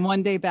 and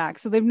 1 day back.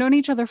 So they've known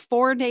each other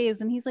 4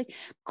 days, and he's like,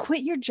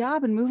 quit your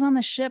job and move on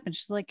the ship. And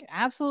she's like,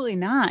 absolutely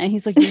not. And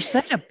he's like, you're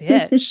such a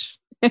bitch.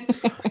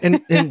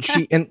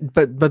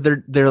 but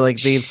they're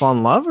like, they fall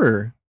in love,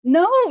 or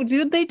no,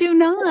 dude, they do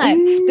not.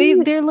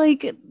 They're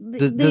like,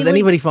 does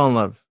anybody fall in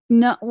love?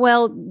 No,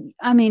 well,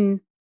 I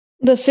mean,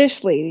 the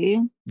fish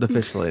lady. The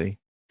fish lady.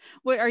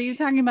 What are you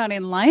talking about,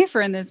 in life or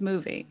in this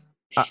movie?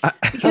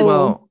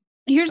 Well,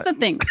 here's the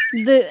thing: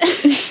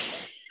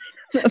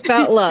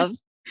 about love.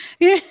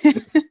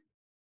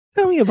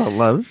 Tell me about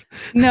love.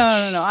 No.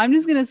 I'm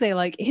just gonna say,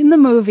 like, in the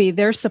movie,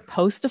 they're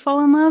supposed to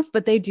fall in love,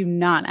 but they do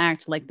not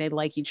act like they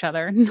like each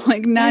other.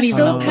 Like, not even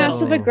so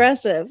passive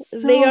aggressive. So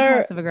they are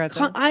passive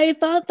aggressive. I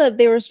thought that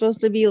they were supposed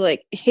to be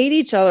like hate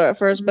each other at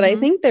first, but I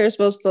think they're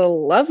supposed to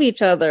love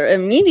each other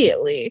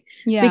immediately.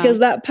 Yeah, because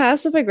that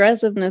passive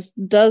aggressiveness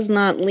does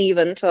not leave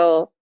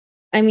until,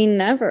 I mean,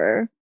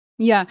 never.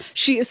 Yeah,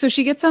 she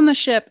gets on the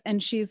ship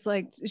and she's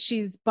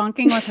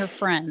bunking with her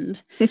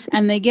friend,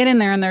 and they get in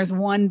there and there's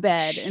one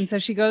bed, and so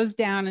she goes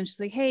down and she's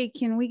like, hey,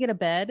 can we get a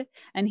bed?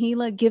 And he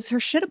like gives her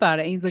shit about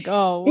it. He's like,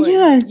 oh,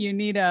 what, you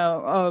need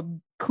a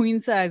queen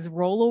size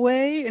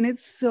rollaway? And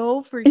it's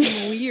so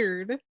freaking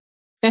weird.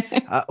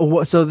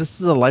 So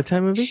this is a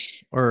Lifetime movie,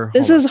 or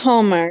this is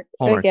Hallmark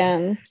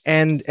again?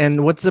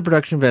 And what's the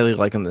production value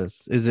like on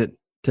this? Is it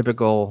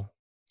typical.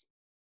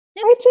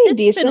 I'd say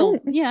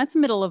decent. Yeah, it's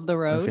middle of the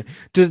road. Okay.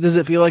 Does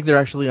it feel like they're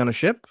actually on a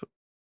ship?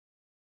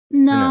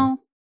 No.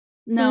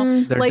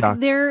 They're like docked.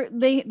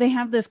 they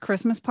have this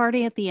Christmas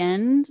party at the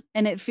end,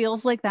 and it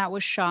feels like that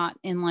was shot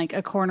in like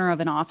a corner of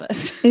an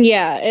office.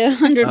 Yeah,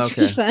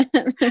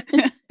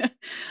 100%.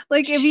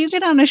 Like if you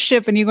get on a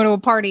ship and you go to a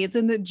party, it's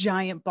in the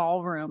giant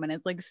ballroom and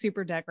it's like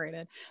super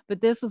decorated.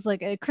 But this was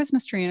like a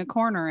Christmas tree in a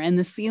corner, and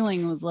the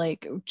ceiling was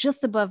like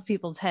just above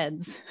people's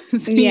heads.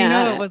 So you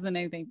know it wasn't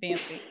anything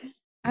fancy.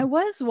 I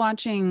was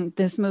watching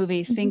this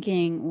movie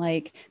thinking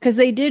like, because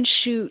they did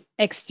shoot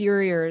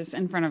exteriors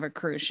in front of a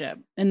cruise ship,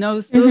 and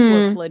those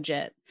looked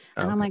legit.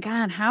 And I'm like,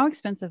 God, how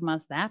expensive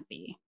must that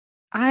be?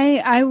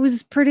 I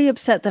was pretty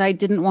upset that I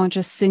didn't watch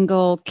a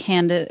single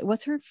Candace.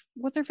 What's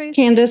her face?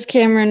 Candace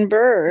Cameron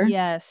Bure.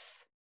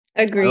 Yes.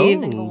 Agreed. A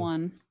single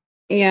one.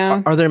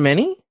 Yeah. Are there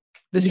many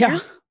this year?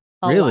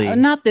 Really?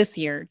 Not this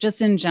year,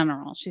 just in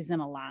general. She's in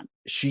a lot.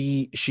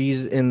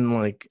 She's in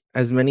like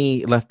as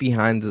many Left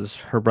Behinds as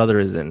her brother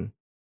is in.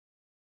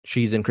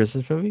 She's in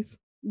Christmas movies?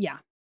 Yeah.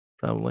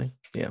 Probably.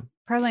 Yeah.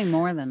 Probably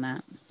more than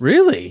that.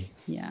 Really?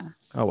 Yeah.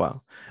 Oh,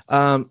 wow.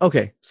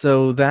 Okay.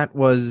 So that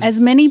was...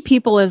 as many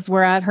people as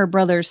were at her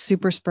brother's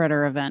super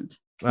spreader event.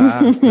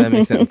 That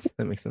makes sense.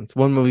 That makes sense.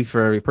 One movie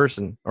for every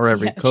person or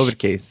every COVID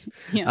case.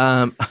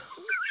 Yeah.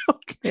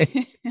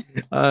 Okay.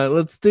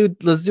 Let's do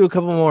a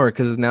couple more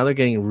because now they're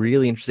getting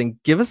really interesting.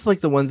 Give us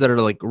like the ones that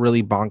are like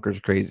really bonkers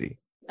crazy.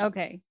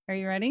 Okay. Are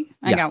you ready?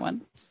 Yeah. I got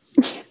one.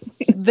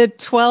 The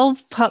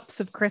 12 Pups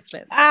of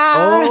Christmas.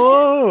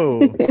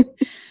 Oh.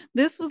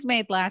 This was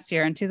made last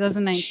year in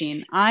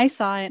 2019. I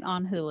saw it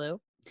on Hulu.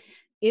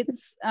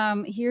 It's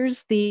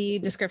here's the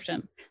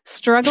description.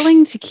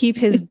 Struggling to keep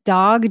his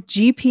dog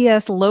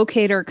GPS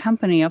locator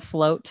company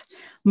afloat,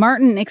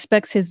 Martin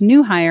expects his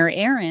new hire,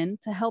 Aaron,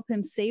 to help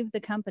him save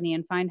the company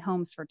and find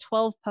homes for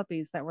 12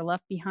 puppies that were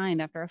left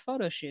behind after a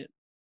photo shoot.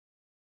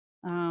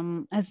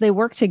 As they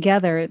work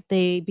together,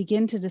 they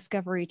begin to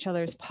discover each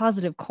other's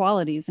positive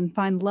qualities and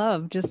find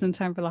love just in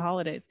time for the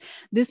holidays.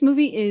 This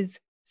movie is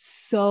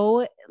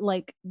so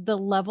like the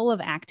level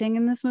of acting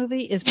in this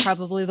movie is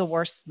probably the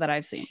worst that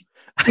I've seen.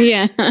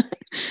 Yeah,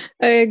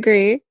 I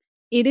agree.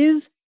 It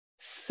is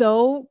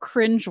so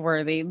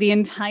cringeworthy the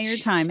entire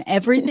time.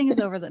 Everything is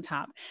over the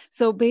top.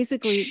 So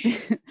basically,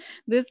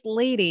 this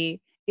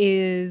lady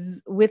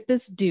is with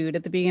this dude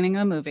at the beginning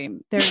of the movie.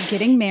 They're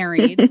getting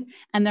married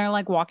and they're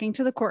like walking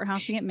to the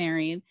courthouse to get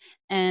married.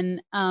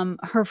 And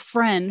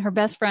her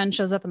best friend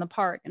shows up in the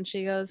park and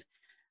she goes,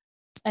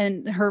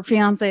 and her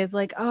fiance is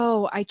like,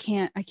 oh, I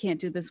can't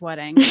do this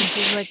wedding. And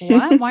she's like,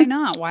 what? Why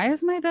not? Why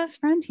is my best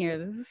friend here?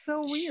 This is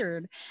so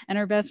weird. And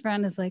her best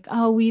friend is like,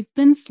 oh, we've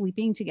been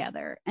sleeping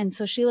together. And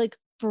so she like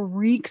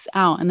freaks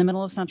out in the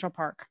middle of Central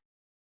Park.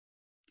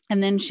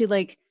 And then she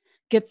like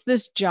gets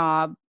this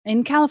job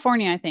in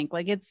California, I think.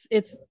 Like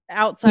it's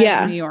outside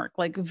of New York,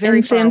 like very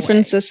in far San away.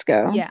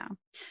 Francisco. Yeah.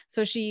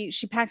 So she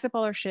packs up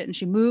all her shit and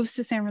she moves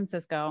to San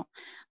Francisco.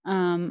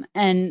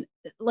 And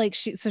like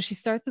she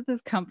starts at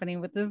this company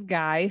with this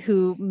guy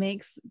who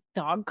makes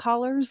dog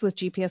collars with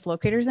GPS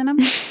locators in them.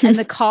 And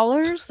the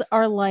collars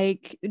are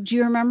like, do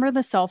you remember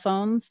the cell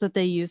phones that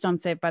they used on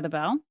Saved by the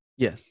Bell?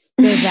 Yes.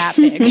 They're that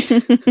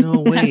big. No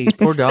way.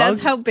 Poor dogs.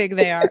 That's how big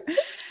they are.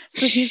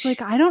 So he's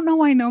like, I don't know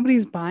why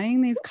nobody's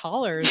buying these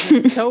collars.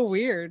 It's so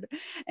weird.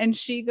 And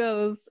she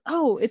goes,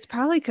 oh, it's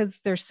probably because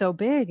they're so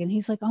big. And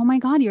he's like, oh my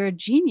God, you're a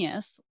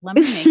genius. Let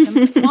me make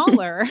them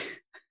smaller.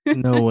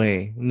 No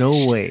way. No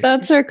way.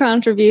 That's her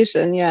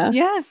contribution. Yeah.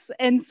 Yes.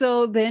 And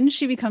so then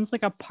she becomes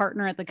like a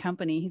partner at the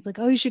company. He's like,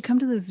 oh, you should come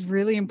to this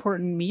really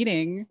important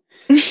meeting.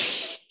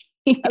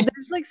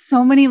 There's like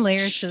so many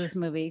layers to this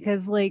movie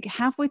because like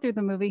halfway through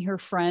the movie her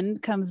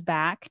friend comes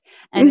back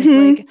and it's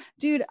like,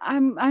 dude,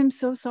 I'm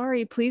so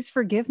sorry, please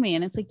forgive me.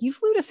 And it's like, you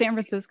flew to San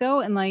Francisco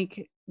and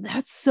like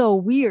that's so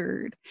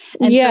weird.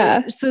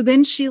 And so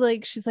then she's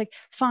like,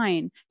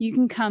 fine, you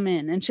can come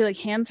in. And she like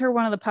hands her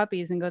one of the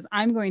puppies and goes,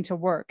 I'm going to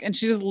work. And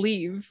she just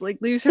leaves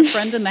her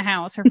friend in the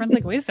house. Her friend's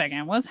like, wait a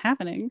second, what's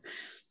happening?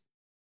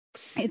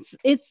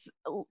 It's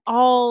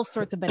all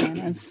sorts of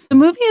bananas. The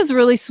movie is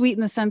really sweet in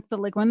the sense that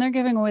like when they're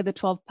giving away the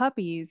 12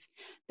 puppies,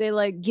 they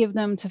like give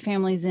them to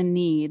families in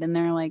need. And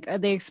they're like,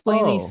 they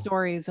explain these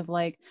stories of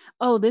like,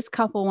 oh, this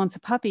couple wants a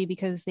puppy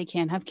because they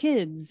can't have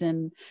kids.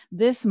 And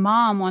this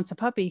mom wants a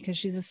puppy because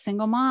she's a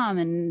single mom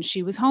and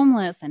she was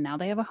homeless and now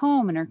they have a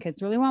home and her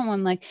kids really want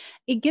one. Like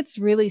it gets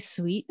really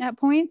sweet at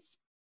points.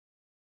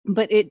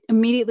 But it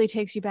immediately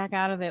takes you back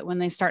out of it when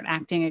they start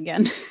acting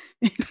again.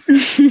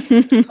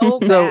 It's so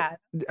bad.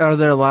 Are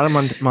there a lot of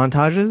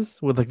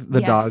montages with like the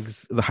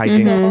dogs, the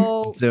hiking?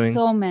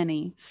 So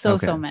many.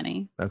 So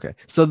many. Okay.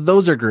 So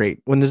those are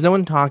great. When there's no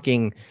one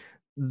talking,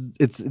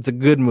 it's a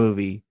good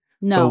movie.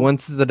 No. But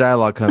once the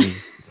dialogue comes,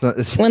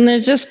 it's when they're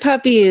just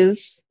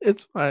puppies,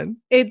 it's fine.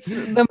 It's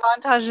the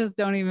montages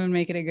don't even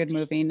make it a good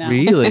movie. No.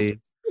 Really?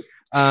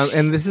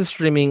 And this is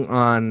streaming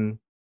on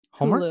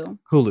Hallmark? Hulu.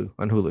 Hulu.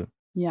 On Hulu.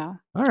 Yeah.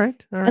 All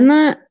right. And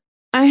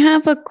I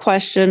have a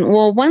question.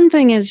 Well, one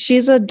thing is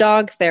she's a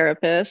dog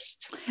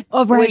therapist.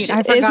 Oh, right. Which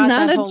I forgot is not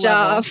that a whole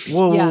job.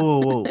 level.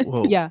 Yeah.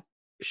 Whoa. Yeah.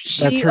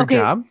 That's her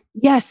job?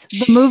 Yes.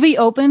 The movie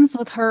opens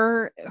with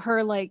her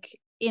like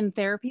in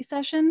therapy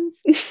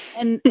sessions.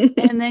 And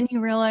then you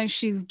realize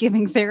she's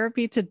giving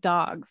therapy to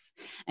dogs.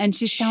 And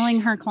she's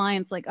telling her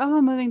clients, like, oh,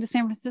 I'm moving to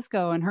San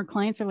Francisco. And her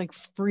clients are like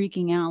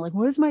freaking out. Like,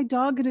 what is my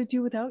dog going to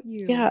do without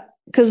you? Yeah.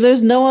 Because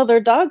there's no other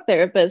dog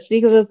therapist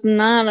because it's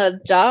not a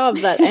job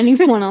that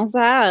anyone else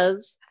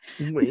has.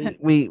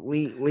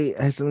 Wait.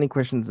 I have so many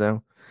questions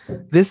though.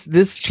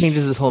 This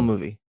changes this whole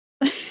movie.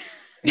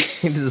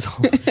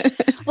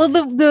 Well,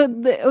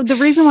 the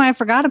reason why I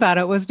forgot about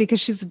it was because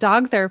she's a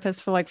dog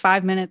therapist for like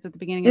 5 minutes at the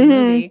beginning of the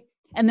movie.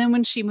 And then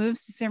when she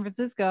moves to San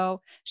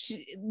Francisco,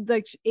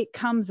 it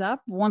comes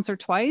up once or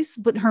twice,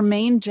 but her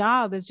main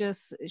job is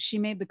just she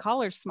made the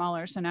collars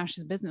smaller, so now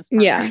she's a business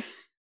partner. Yeah.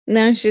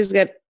 Now she's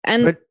good.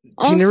 And but she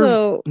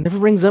also never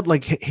brings up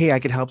like, hey, I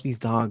could help these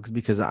dogs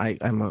because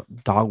I'm a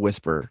dog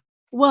whisperer.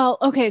 Well,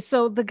 okay,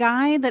 so the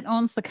guy that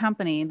owns the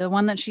company, the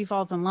one that she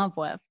falls in love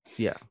with,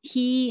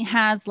 he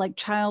has like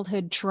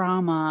childhood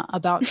trauma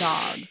about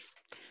dogs.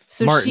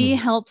 So Martin. she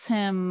helps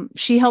him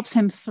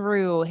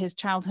through his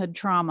childhood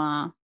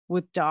trauma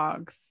with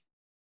dogs.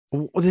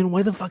 Well, then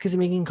why the fuck is he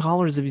making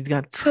collars if he's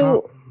got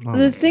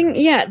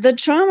the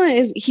trauma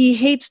is he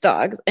hates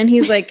dogs and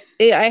he's like,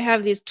 I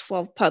have these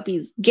 12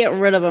 puppies, get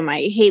rid of them,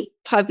 I hate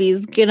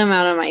puppies, get them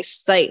out of my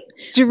sight.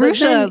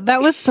 Jerusha,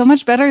 that was so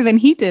much better than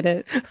he did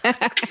it.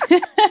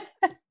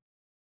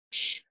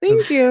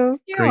 Thank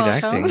you. Great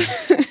acting.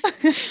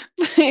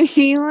 And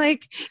he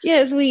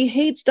so he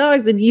hates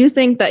dogs, and you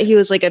think that he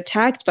was like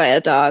attacked by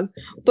a dog,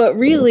 but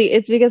really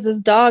it's because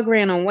his dog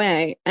ran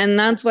away, and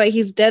that's why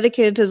he's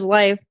dedicated his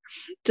life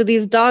to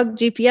these dog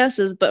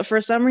GPSs. But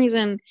for some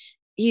reason,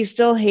 he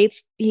still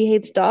hates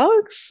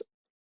dogs.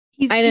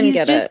 I didn't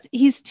get it.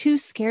 He's too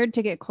scared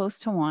to get close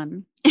to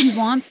one. He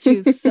wants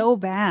to so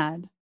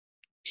bad.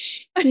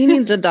 He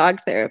needs a dog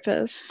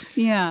therapist.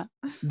 Yeah.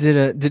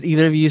 Did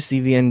either of you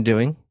see The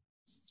Undoing?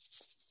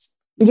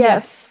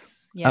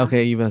 Yes. Yeah.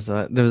 Okay, you must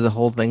have. There was a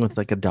whole thing with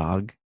like a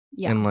dog.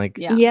 Yeah. And like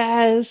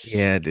yes.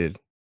 Yeah, dude.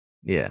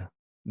 Yeah.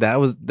 That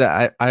was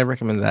that I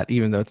recommend that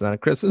even though it's not a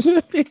Christmas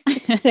movie.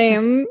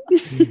 Same.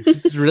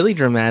 It's really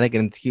dramatic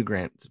and it's Hugh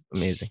Grant. It's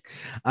amazing.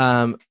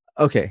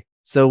 Okay.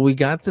 So we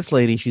got this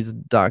lady, she's a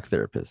dog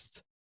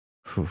therapist.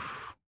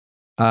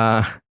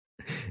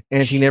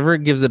 And she never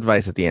gives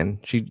advice at the end.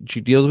 She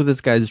deals with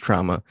this guy's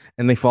trauma,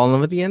 and they fall in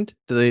love at the end.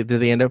 Do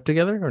they end up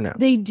together or no?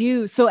 They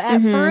do. So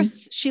at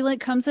first, she like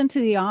comes into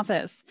the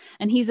office,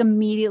 and he's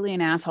immediately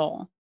an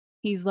asshole.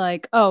 He's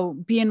like, "Oh,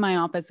 be in my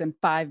office in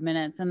 5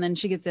 minutes," and then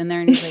she gets in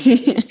there, and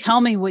he's like, "Tell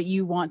me what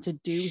you want to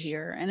do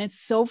here," and it's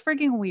so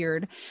freaking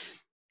weird.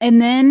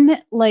 And then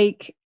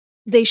like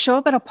they show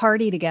up at a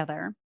party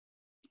together.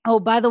 Oh,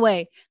 by the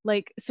way,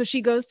 like, so she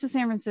goes to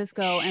San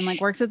Francisco and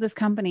like works at this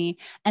company,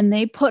 and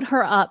they put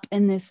her up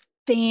in this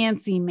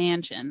fancy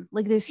mansion,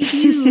 like this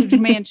huge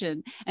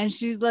mansion. And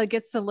she like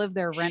gets to live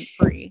there rent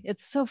free.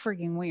 It's so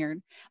freaking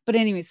weird. But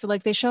anyway, so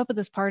like they show up at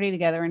this party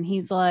together, and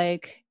he's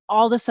like,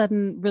 all of a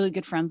sudden really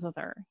good friends with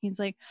her. He's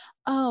like,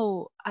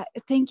 oh,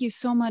 thank you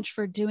so much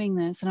for doing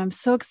this. And I'm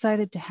so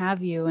excited to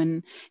have you.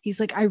 And he's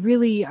like, I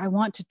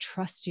want to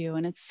trust you.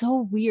 And it's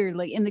so weird.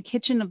 Like in the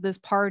kitchen of this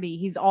party,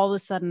 he's all of a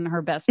sudden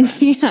her best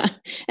friend. Yeah.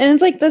 And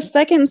it's like the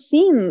second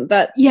scene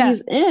that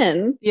he's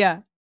in. Yeah.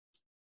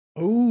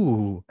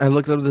 Ooh. I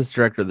looked up this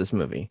director of this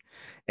movie,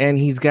 and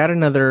he's got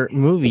another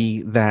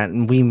movie that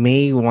we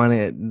may want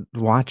to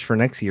watch for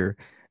next year.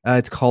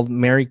 It's called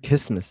Merry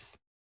Christmas.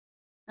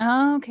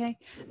 Oh, okay.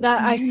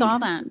 I saw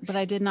that, but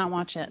I did not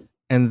watch it.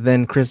 And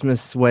then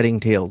Christmas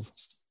Wedding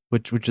Tales,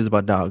 which is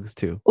about dogs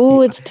too.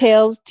 Oh, it's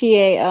Tales,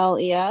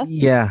 TALES.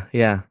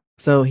 Yeah.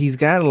 So he's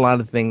got a lot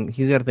of things.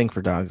 He's got a thing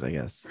for dogs, I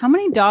guess. How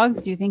many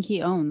dogs do you think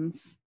he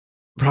owns?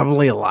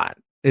 Probably a lot.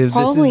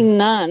 Probably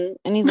none.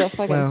 And he's a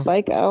fucking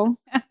psycho.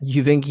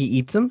 You think he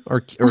eats them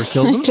or kills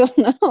them?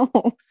 I don't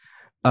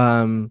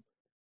know.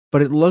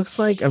 But it looks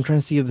like I'm trying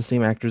to see if the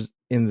same actors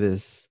in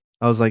this.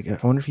 I was like, I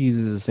wonder if he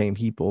uses the same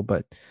people,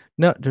 but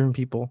no, different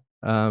people.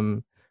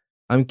 I'm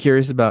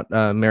curious about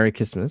Merry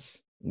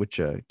Christmas, which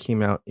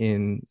came out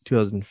in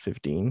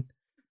 2015.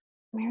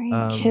 Merry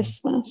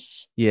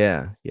Christmas.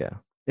 Yeah.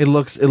 It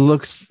looks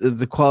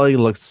the quality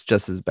looks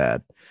just as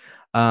bad.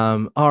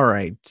 All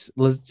right,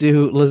 let's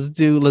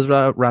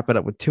wrap it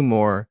up with two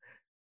more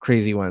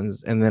crazy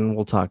ones, and then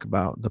we'll talk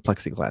about the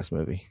plexiglass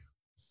movie.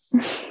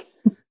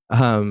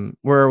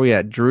 Where are we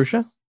at?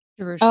 Jerusha?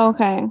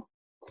 Okay.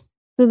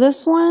 So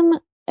this one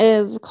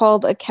is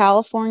called A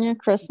California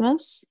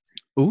Christmas.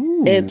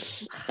 Ooh.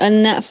 It's a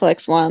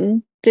Netflix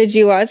one. Did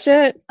you watch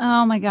it?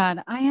 Oh my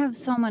God. I have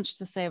so much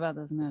to say about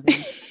this movie.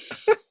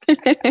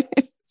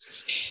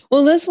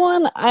 Well, this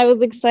one I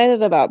was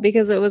excited about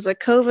because it was a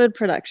COVID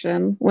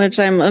production, which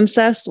I'm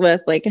obsessed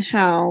with, like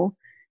how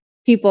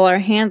people are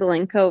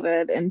handling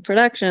COVID in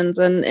productions.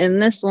 And in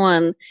this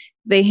one,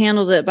 they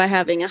handled it by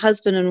having a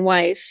husband and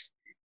wife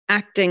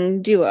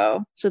acting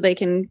duo, so they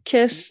can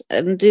kiss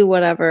and do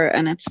whatever,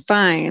 and it's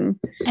fine.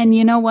 And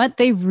you know what?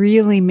 They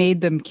really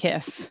made them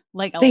kiss.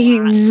 Like They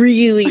lot.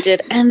 really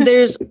did. And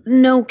there's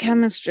no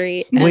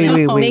chemistry. And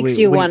it makes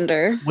you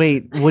wonder.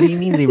 Wait, what do you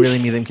mean they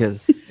really made them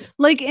kiss?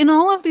 Like in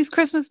all of these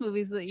Christmas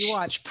movies that you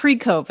watch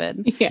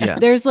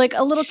pre-COVID, there's like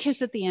a little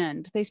kiss at the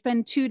end. They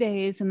spend 2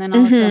 days and then all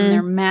of a sudden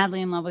they're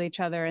madly in love with each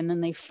other. And then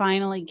they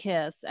finally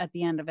kiss at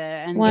the end of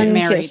it and get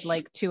married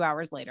like 2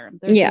 hours later.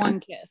 There's one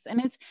kiss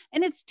and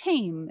it's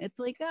tame. It's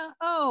like,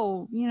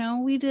 oh, you know,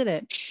 we did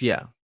it.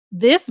 Yeah.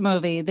 This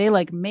movie, they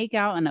like make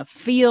out in a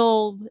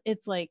field.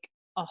 It's like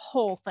a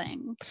whole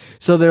thing.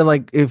 So they're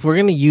like, if we're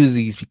going to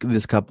use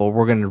this couple,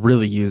 we're going to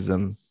really use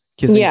them.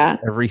 Kissing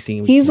every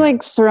scene. He's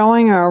like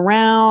throwing her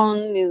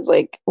around. He's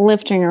like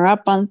lifting her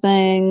up on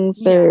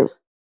things. They're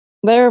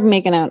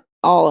making out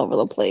all over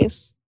the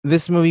place.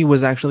 This movie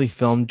was actually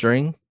filmed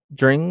during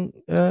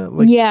or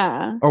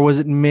was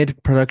it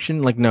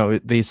mid-production? Like, no,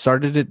 they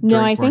started it.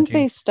 No, I think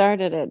they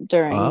started it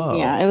during. Oh.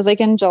 Yeah, it was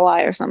like in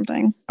July or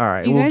something. All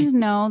right. Do you guys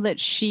know that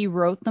she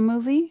wrote the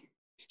movie?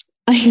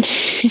 I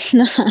did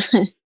not.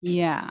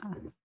 Yeah.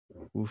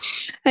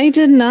 Oof. I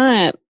did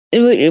not.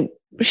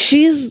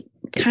 She's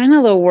kind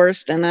of the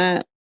worst in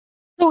it.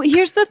 So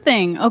here's the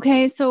thing.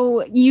 Okay.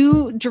 So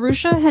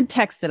Jerusha had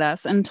texted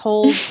us and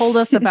told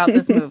us about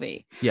this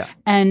movie. Yeah.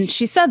 And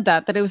she said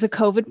that it was a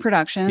COVID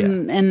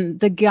production and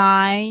the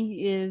guy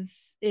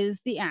is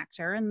the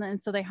actor.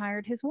 And so they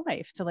hired his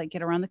wife to like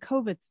get around the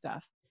COVID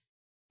stuff.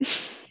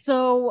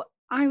 So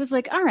I was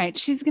like, all right,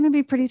 she's going to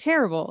be pretty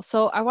terrible.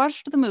 So I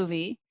watched the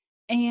movie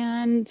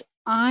and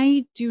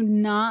I do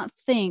not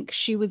think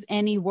she was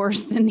any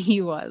worse than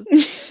he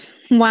was.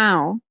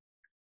 Wow.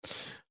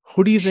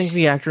 Who do you think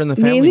the actor in the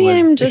family Maybe was?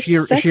 I'm just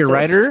is she a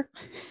writer?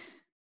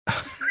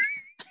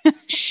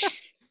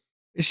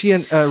 Is she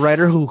a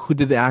writer who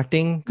did the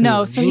acting?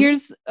 No. So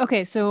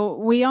so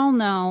we all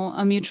know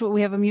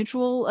we have a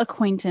mutual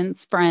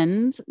acquaintance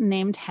friend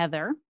named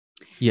Heather.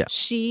 Yeah.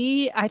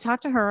 I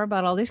talked to her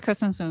about all these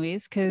Christmas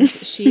movies because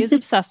she is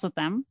obsessed with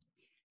them.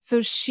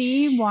 So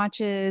she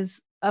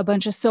watches a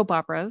bunch of soap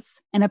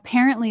operas and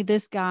apparently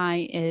this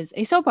guy is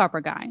a soap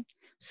opera guy.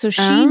 So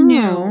she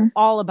knew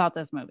all about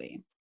this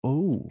movie.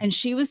 Oh. And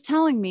she was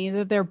telling me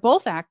that they're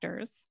both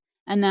actors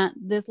and that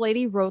this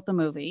lady wrote the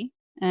movie.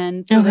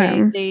 And so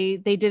they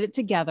did it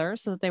together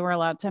so that they were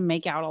allowed to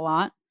make out a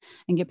lot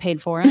and get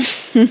paid for it.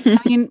 I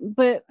mean,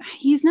 but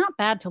he's not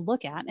bad to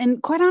look at.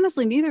 And quite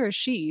honestly, neither is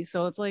she.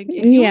 So it's like,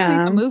 if you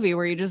make a movie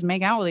where you just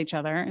make out with each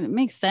other, it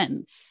makes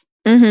sense.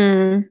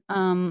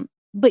 Mm-hmm.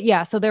 But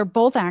yeah, so they're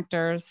both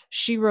actors.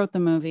 She wrote the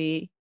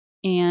movie.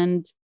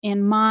 And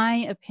in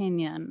my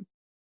opinion,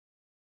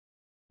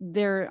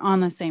 they're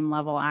on the same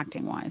level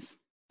acting wise.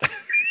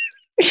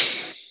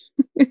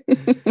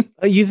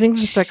 You think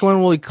the second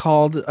one will be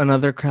called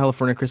Another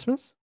California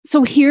Christmas?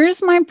 So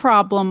here's my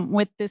problem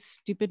with this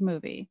stupid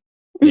movie.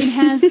 It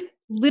has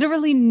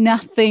literally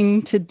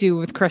nothing to do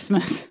with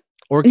Christmas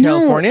or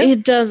California. No,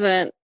 it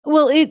doesn't.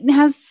 Well, it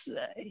has,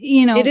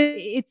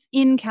 it's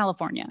in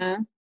California.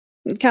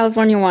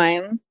 California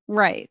wine.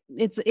 Right.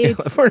 It's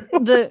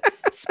the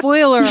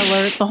spoiler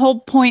alert. The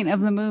whole point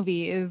of the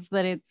movie is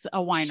that it's a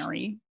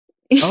winery.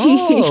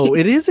 Oh,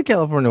 it is a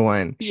California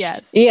wine.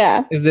 Yes.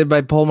 Yeah. Is it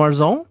by Paul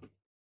Marzon?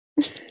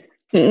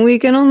 We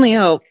can only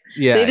hope.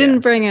 Yeah. They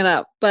didn't bring it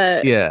up,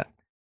 but yeah.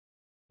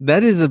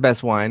 That is the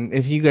best wine.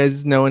 If you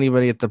guys know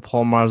anybody at the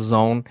Paul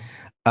Marzon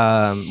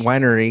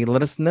winery,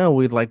 let us know.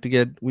 We'd like to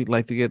get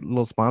a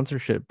little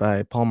sponsorship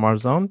by Paul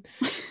Marzon.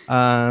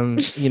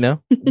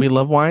 We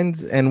love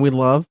wines and we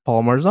love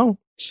Paul Marzon.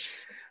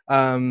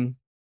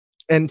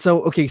 And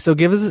so, okay, so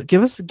give us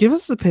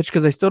the pitch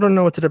because I still don't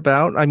know what it's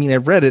about. I mean,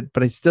 I've read it,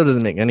 but it still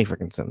doesn't make any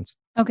fucking sense.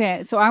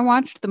 Okay, so I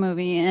watched the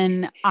movie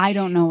and I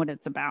don't know what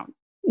it's about.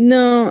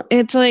 No,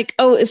 it's like,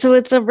 so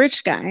it's a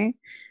rich guy.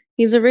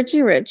 He's a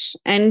Richie Rich,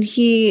 and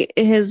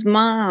his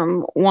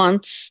mom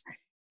wants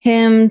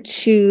him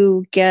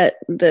to get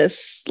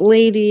this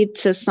lady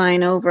to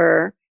sign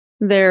over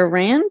their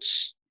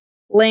ranch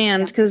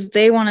land because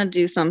they want to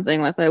do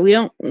something with it. We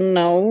don't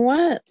know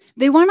what.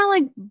 They want to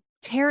like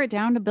tear it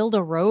down to build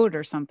a road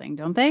or something,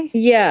 don't they?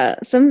 Yeah,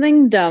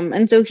 something dumb.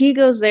 And so he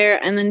goes there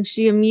and then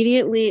she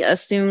immediately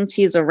assumes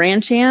he's a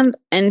ranch hand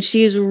and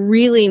she's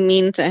really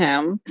mean to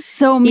him.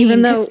 So mean.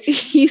 Even though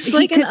he's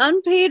like an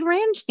unpaid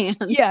ranch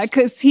hand. Yeah,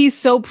 because he's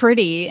so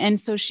pretty. And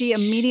so she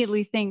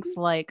immediately thinks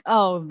like,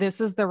 oh,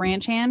 this is the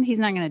ranch hand. He's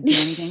not going to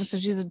do anything. So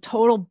she's a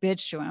total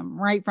bitch to him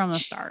right from the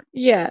start.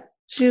 Yeah,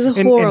 she's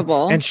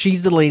horrible. And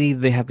she's the lady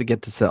they have to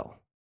get to sell.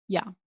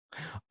 Yeah.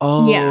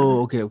 Oh, yeah.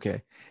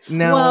 Okay.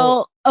 Now,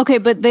 well, okay,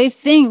 but they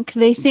think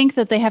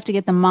that they have to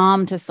get the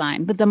mom to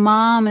sign, but the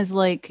mom is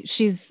like,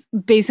 she's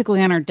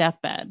basically on her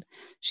deathbed.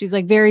 She's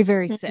like very,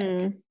 very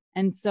sick.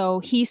 And so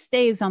he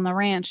stays on the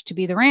ranch to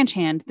be the ranch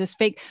hand, this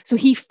fake. So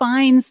he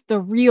finds the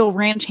real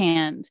ranch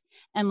hand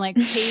and like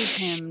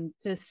pays him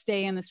to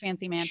stay in this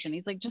fancy mansion.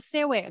 He's like, just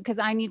stay away because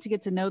I need to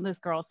get to know this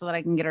girl so that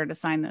I can get her to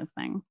sign this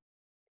thing.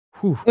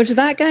 Whew. Which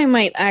that guy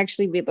might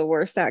actually be the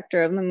worst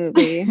actor of the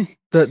movie.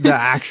 The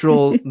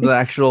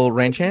actual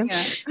ranch hand.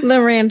 Yeah.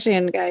 The ranch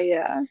hand guy,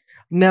 yeah.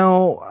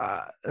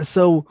 Now,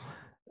 so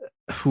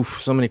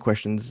so many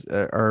questions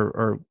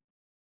are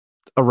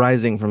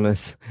arising from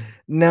this.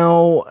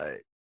 Now,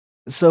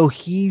 so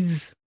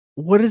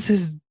what did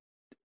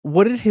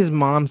his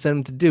mom send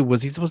him to do?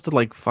 Was he supposed to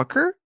like fuck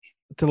her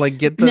to like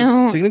get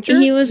the signature?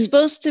 He was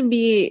supposed to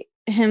be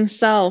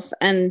himself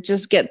and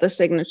just get the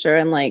signature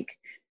and like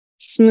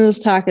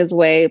smooth talk his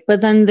way,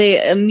 but then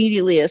they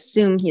immediately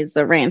assume he's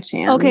the ranch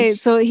hand. Okay,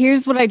 so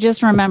here's what I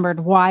just remembered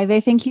why they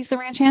think he's the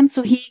ranch hand.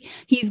 So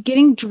he's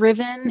getting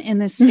driven in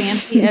this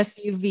fancy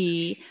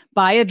SUV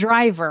by a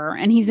driver,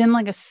 and he's in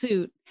like a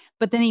suit,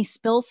 but then he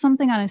spills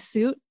something on his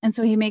suit, and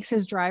so he makes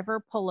his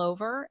driver pull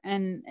over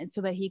and so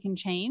that he can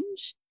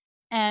change.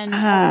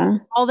 And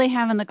all they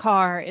have in the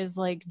car is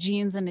like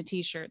jeans and a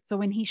t-shirt. So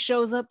when he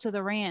shows up to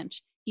the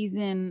ranch, he's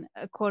in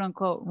a quote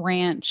unquote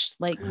ranch,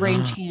 like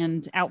ranch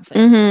hand outfit.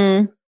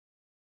 Mm-hmm.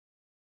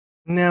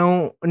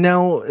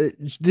 Now,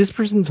 this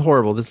person's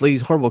horrible. This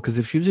lady's horrible because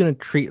if she was going to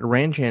treat a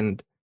ranch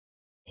hand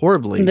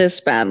horribly,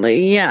 this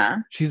badly, yeah,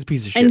 she's a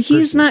piece of shit. And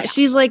he's person. not.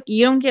 She's like,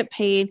 you don't get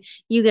paid.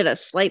 You get a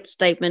slight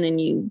stipend, and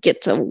you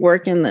get to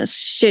work in this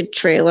shit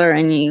trailer,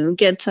 and you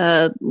get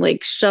to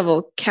like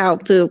shovel cow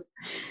poop,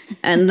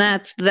 and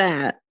that's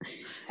that.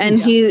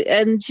 And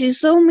she's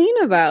so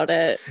mean about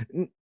it.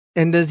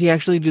 And does he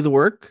actually do the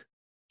work?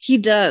 He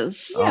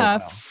does. Yeah,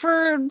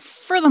 for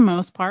the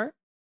most part.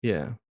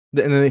 Yeah.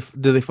 And then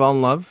do they fall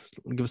in love?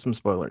 Give us some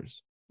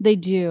spoilers. They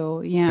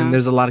do, yeah. And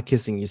there's a lot of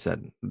kissing, you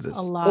said.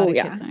 A lot of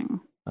kissing.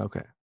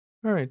 Okay.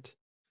 All right.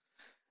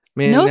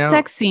 Man, no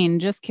sex scene,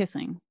 just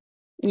kissing.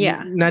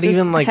 Yeah. Not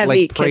even like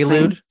prelude?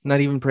 Kissing.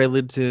 Not even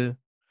prelude to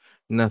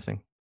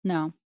nothing?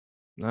 No.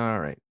 All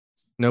right.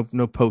 No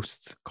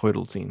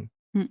post-coital scene.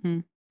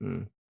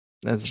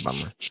 That's a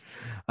bummer.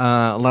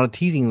 A lot of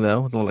teasing, though,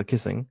 with a lot of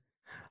kissing.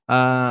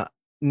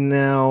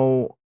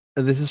 Now,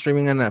 this is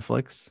streaming on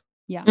Netflix.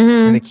 Yeah.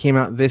 And it came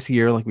out this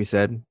year, like we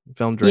said,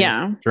 filmed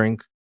during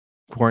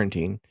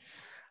quarantine.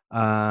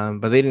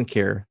 But they didn't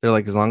care. They're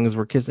like, as long as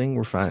we're kissing,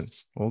 we're fine.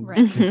 Well,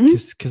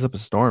 kiss up a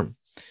storm.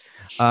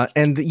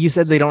 And you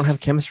said they don't have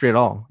chemistry at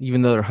all,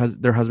 even though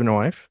they're husband and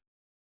wife?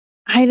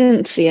 I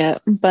didn't see it,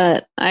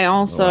 but I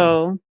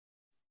also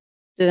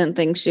didn't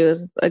think she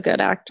was a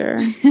good actor.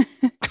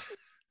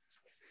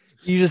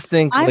 You just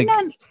think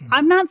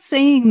I'm not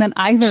saying that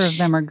either of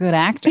them are good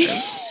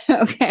actors.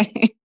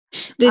 Okay.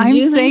 Did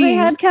you think they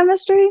had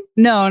chemistry?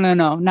 No,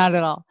 not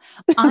at all.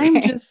 Okay.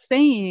 I'm just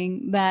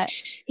saying that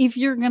if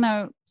you're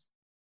gonna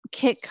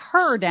kick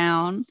her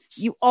down,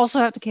 you also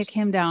have to kick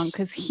him down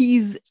because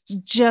he's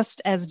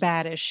just as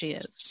bad as she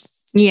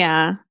is.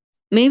 Yeah.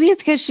 Maybe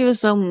it's because she was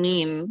so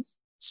mean.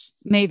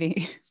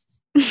 Maybe.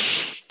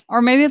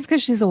 Or maybe it's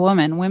because she's a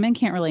woman. Women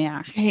can't really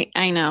act.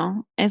 I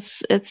know.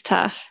 It's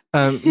tough.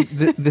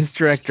 This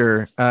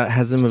director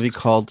has a movie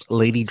called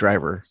Lady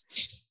Driver.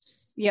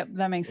 Yep,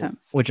 that makes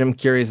sense. Which I'm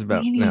curious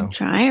about now.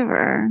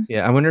 Driver.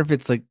 Yeah, I wonder if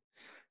it's like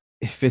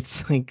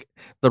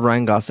the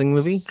Ryan Gosling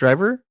movie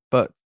Driver,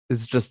 but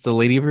it's just the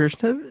lady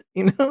version of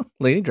it,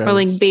 Lady Driver. Or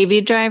like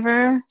Baby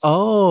Driver.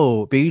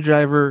 Oh, Baby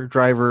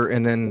Driver,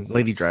 and then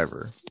Lady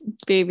Driver.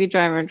 Baby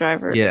Driver.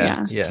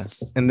 Yeah.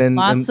 And then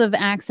lots of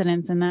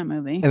accidents in that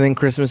movie. And then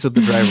Christmas with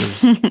the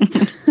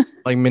Drivers.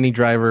 Like Mini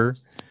Driver.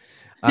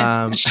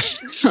 Oh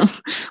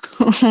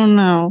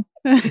no.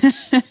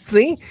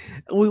 See?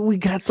 We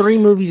got 3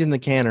 movies in the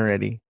can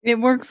already. It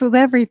works with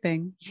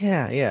everything.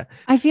 Yeah.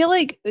 I feel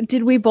like,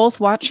 did we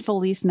both watch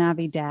Feliz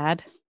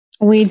Navidad?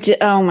 We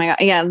did. Oh my god.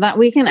 Yeah, that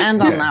we can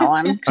end on that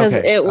one because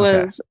it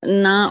was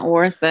not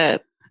worth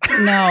it.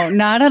 No,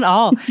 not at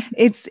all.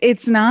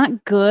 It's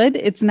not good.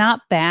 It's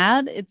not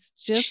bad. It's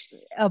just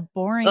a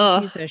boring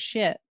piece of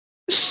shit.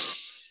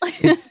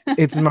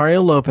 It's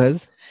Mario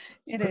Lopez.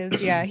 It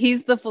is. Yeah,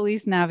 he's the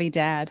Feliz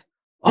Navidad.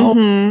 Oh,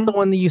 the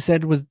one that you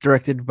said was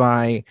directed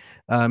by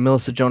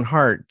Melissa Joan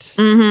Hart.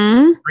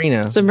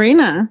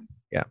 Sabrina.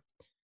 Yeah.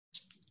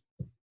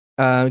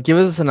 Give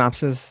us a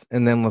synopsis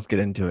and then let's get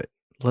into it.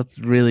 Let's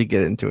really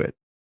get into it.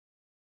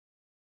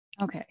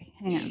 Okay,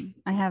 hang on.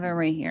 I have it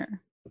right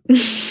here.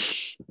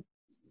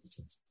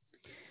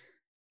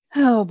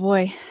 Oh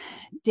boy.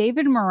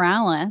 David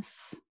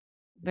Morales,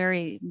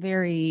 very,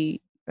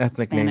 very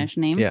ethnic Spanish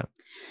name. Yeah.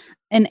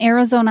 An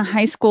Arizona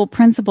high school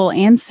principal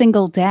and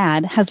single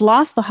dad has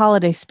lost the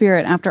holiday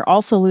spirit after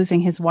also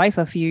losing his wife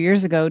a few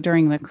years ago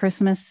during the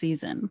Christmas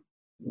season.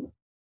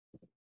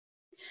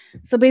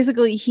 So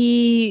basically,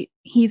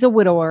 he's a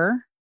widow,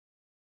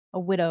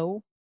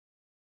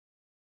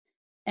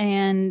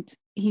 and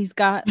he's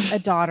got a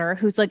daughter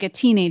who's like a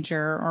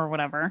teenager or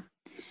whatever.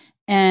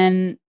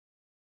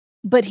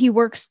 But he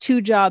works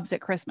 2 jobs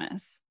at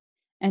Christmas.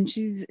 And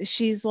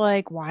she's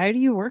like, why do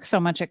you work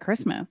so much at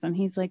Christmas? And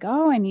he's like,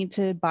 oh, I need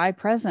to buy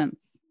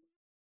presents.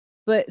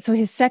 But so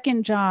his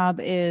second job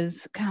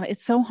is, God,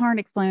 it's so hard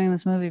explaining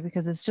this movie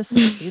because it's just so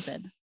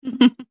stupid.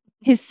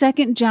 His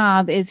second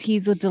job is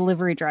he's a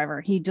delivery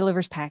driver. He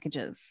delivers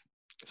packages.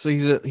 So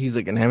he's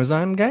like an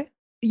Amazon guy?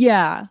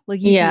 Yeah, like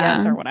UPS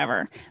Yeah. or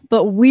whatever.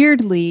 But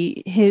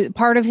weirdly,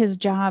 part of his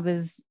job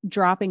is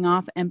dropping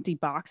off empty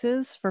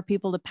boxes for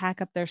people to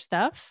pack up their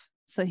stuff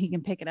so he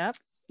can pick it up.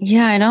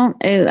 Yeah, I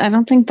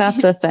don't think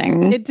that's a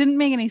thing. It didn't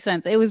make any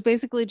sense. It was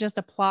basically just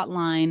a plot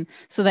line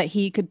so that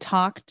he could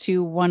talk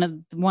to one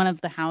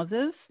of the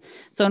houses.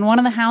 So in one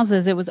of the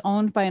houses, it was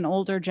owned by an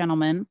older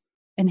gentleman,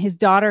 and his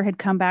daughter had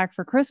come back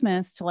for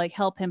Christmas to like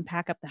help him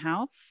pack up the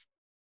house.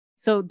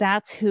 So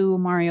that's who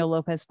Mario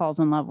Lopez falls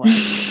in love with,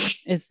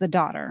 is the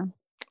daughter.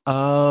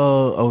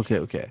 Oh,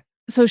 okay.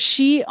 So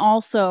she's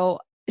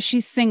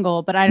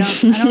single, but I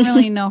don't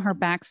really know her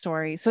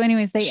backstory. So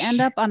anyways, they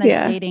end up on a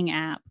dating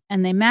app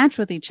and they match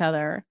with each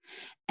other.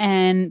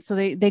 And so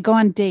they go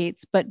on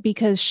dates, but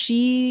because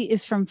she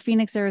is from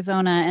Phoenix,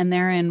 Arizona, and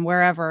they're in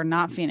wherever,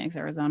 not Phoenix,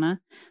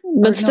 Arizona.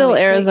 But still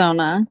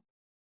Arizona.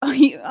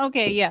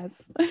 Okay,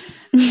 yes.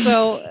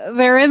 So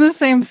they're in the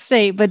same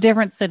state, but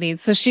different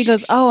cities. So she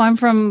goes, "Oh, I'm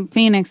from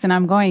Phoenix and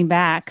I'm going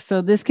back. So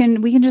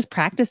we can just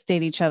practice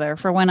date each other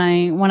for when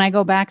I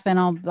go back, then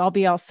I'll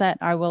be all set.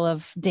 I will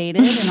have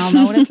dated and I'll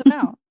know what it's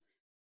about."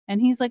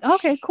 And he's like,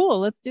 "Okay, cool.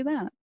 Let's do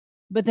that."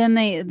 But then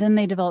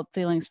they develop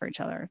feelings for each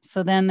other.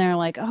 So then they're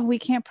like, "Oh, we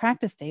can't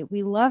practice date.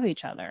 We love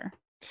each other."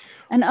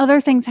 And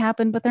other things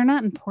happen, but they're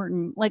not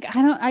important. Like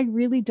I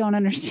really don't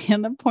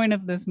understand the point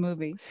of this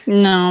movie.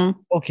 No.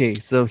 Okay,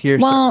 so here's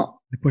the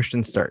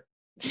question start.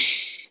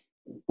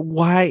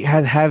 Why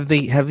have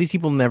these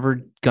people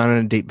never gone on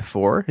a date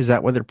before? Is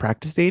that why they're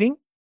practice dating?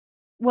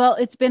 Well,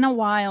 it's been a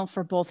while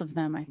for both of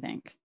them, I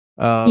think.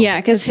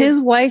 Yeah, because his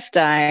wife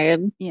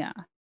died. Yeah.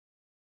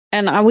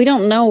 And we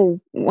don't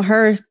know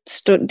her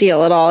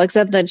deal at all,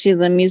 except that she's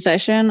a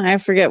musician. I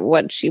forget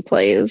what she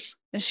plays.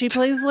 She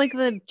plays like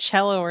the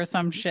cello or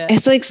some shit.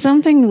 It's like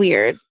something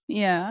weird.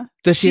 Yeah.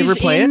 Does she ever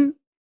play it?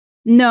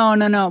 No.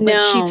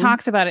 But she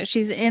talks about it.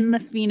 She's in the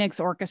Phoenix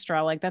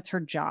Orchestra. Like that's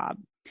her job.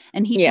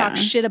 And he talks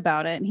shit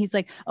about it. And he's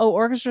like, "Oh,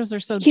 orchestras are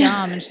so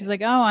dumb." And she's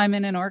like, "Oh, I'm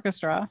in an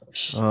orchestra."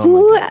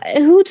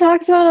 Who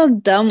talks about how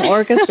dumb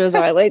orchestras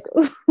are? Like,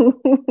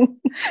 who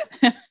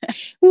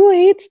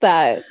hates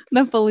that?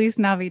 The Feliz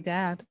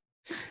Navidad.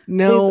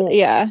 No.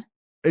 Yeah.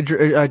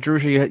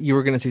 Jerusha, you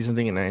were going to say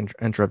something and I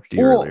interrupted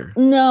you earlier.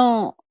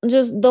 No,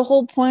 just the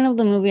whole point of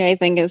the movie, I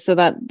think, is so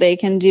that they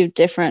can do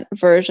different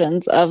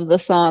versions of the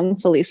song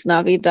Feliz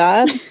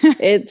Navidad.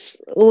 It's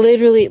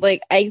literally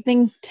like, I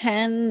think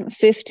 10,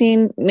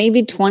 15,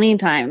 maybe 20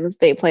 times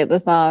they play the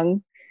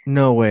song.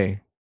 No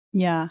way.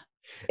 Yeah.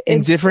 In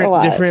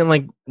different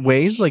like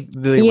ways? Like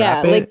they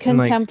rap it? Like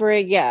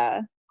contemporary,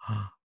 yeah.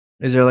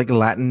 Is there like a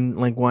Latin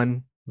like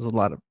one? There's a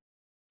lot of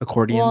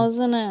accordion. Well,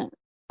 isn't it?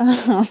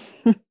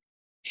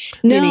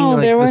 No,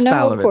 like, there were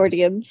no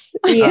accordions.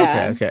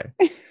 Yeah. Okay.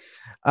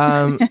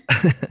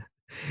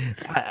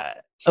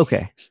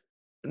 Okay.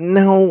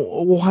 Now,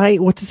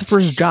 what's his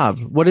first job?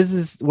 What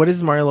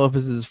is Mario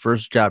Lopez's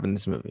first job in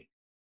this movie?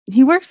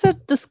 He works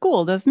at the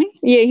school, doesn't he?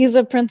 Yeah, he's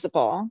a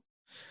principal.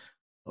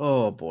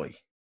 Oh boy.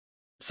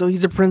 So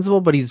he's a principal,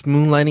 but he's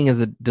moonlighting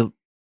as a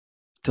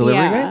delivery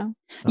guy? Oh.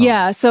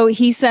 Yeah. So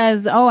he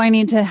says, "Oh, I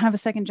need to have a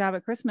second job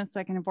at Christmas so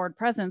I can afford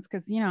presents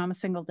because, I'm a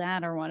single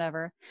dad or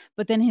whatever."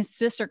 But then his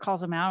sister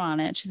calls him out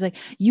on it. She's like,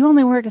 "You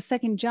only work a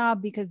second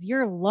job because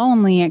you're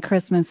lonely at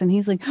Christmas." And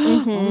he's like,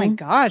 "Oh my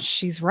gosh,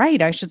 she's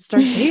right. I should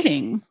start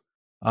dating."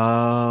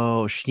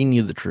 Oh, she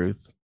knew the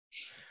truth.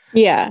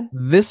 Yeah.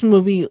 This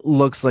movie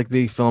looks like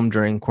they filmed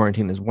during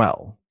quarantine as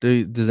well.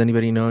 Does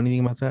anybody know anything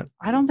about that?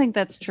 I don't think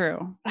that's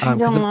true. I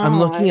don't know. I'm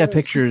looking at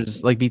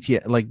pictures like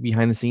like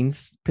behind the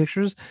scenes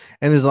pictures,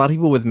 and there's a lot of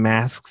people with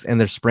masks and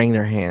they're spraying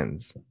their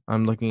hands.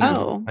 I'm looking at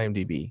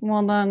IMDb.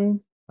 Well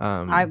then,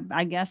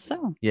 I guess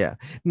so. Yeah.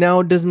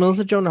 Now, does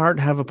Melissa Joan Hart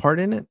have a part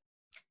in it?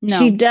 No.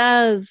 She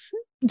does.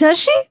 Does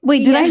she?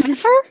 Wait, did I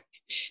miss her?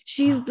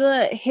 She's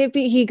the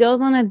hippie. He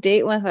goes on a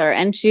date with her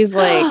and she's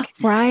like,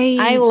 right.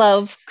 "I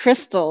love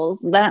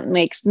crystals. That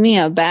makes me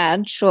a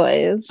bad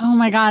choice." Oh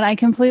my God. I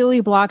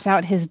completely blocked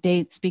out his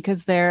dates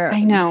because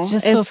it's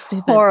just so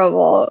stupid.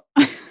 Horrible.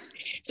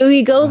 So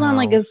he goes on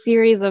like a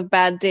series of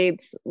bad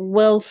dates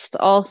whilst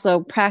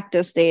also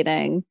practice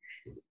dating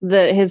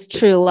his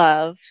true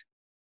love.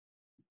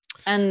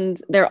 And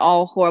they're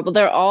all horrible.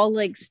 They're all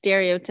like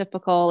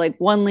stereotypical. Like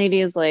one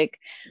lady is like,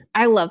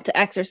 "I love to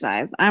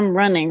exercise. I'm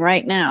running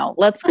right now.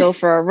 Let's go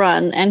for a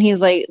run." And he's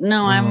like,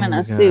 "No, I'm in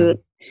a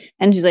suit."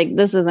 And she's like,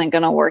 "This isn't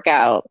going to work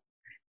out."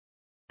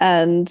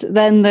 And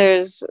then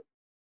there's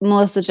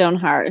Melissa Joan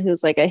Hart,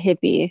 who's like a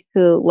hippie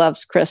who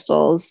loves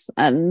crystals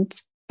and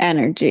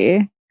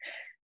energy.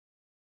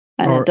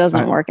 And it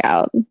doesn't work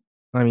out.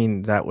 I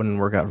mean, that wouldn't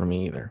work out for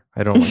me either.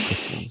 I don't like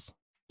crystals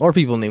or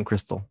people named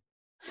Crystal.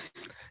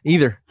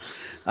 Either.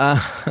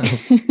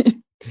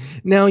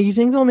 Now, you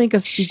think they'll make a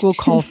sequel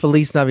called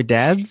Feliz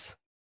Navidads?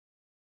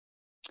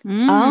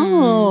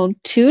 Oh,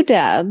 two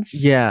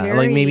dads. Yeah,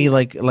 like maybe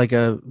like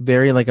a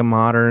very like a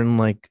modern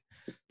like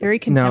very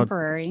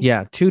contemporary.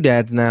 Now, two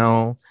dads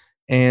now,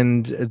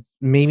 and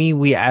maybe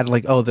we add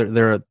like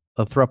they're a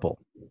throuple,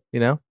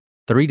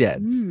 three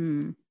dads.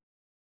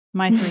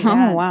 My three dads.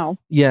 Oh wow.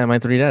 Yeah, my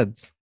three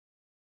dads.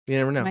 You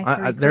never know. My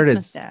three There it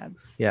Christmas is. dads.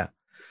 Yeah.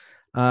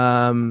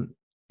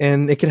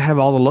 And it could have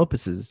all the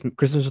Lopez's.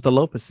 Christmas with the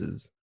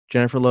Lopez's.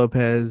 Jennifer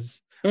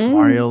Lopez,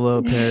 Mario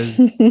Lopez.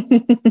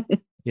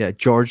 Yeah,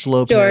 George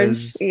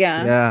Lopez.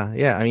 yeah.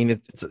 Yeah. I mean,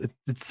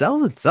 it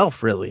sells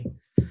itself really.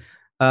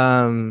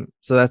 So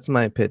that's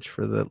my pitch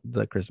for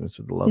the Christmas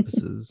with the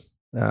Lopez's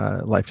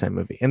Lifetime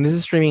movie, and this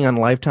is streaming on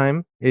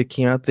Lifetime. It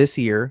came out this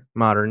year,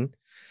 modern,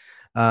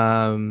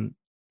 and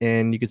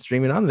you could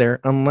stream it on there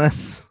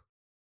unless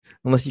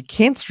you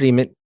can't stream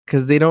it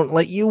because they don't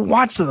let you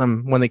watch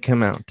them when they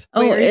come out.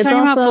 Oh, are you it's talking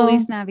about also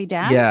Feliz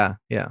Navidad?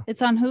 Yeah.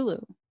 It's on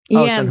Hulu.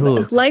 Oh, it's yeah. on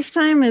Hulu.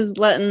 Lifetime is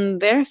letting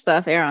their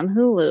stuff air on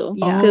Hulu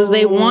Yeah. because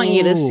they want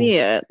you to Oh. see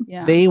it.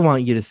 Yeah. They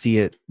want you to see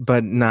it,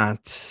 but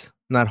not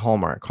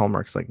Hallmark.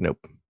 Hallmark's like, nope.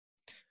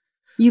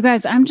 You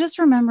guys, I'm just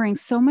remembering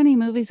so many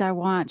movies I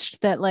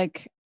watched that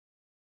like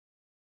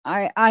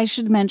I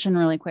should mention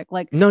really quick.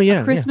 Like No,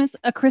 yeah,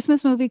 a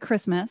Christmas movie,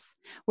 Christmas,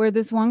 where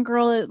this one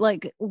girl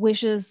like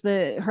wishes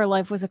that her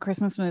life was a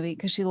Christmas movie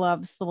because she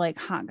loves the like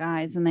hot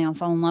guys and they all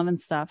fall in love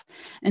and stuff.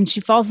 And she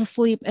falls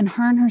asleep and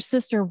her and her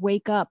sister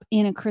wake up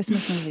in a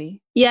Christmas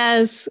movie.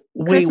 Yes.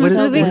 Wait, Christmas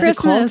what movie is it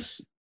called?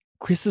 Christmas.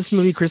 Christmas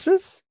movie,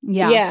 Christmas.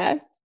 Yeah.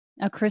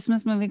 A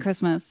Christmas movie,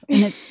 Christmas.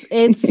 And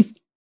it's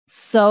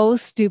so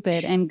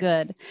stupid and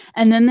good.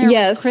 And then there's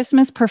Yes.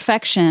 Christmas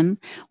Perfection,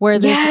 where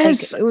this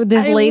Yes. like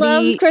this I lady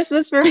love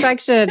Christmas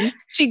Perfection.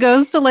 she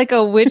goes to like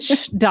a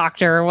witch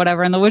doctor or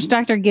whatever, and the witch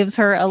doctor gives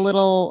her a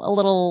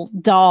little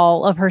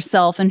doll of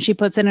herself, and she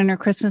puts it in her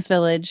Christmas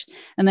village.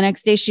 And the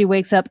next day she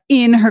wakes up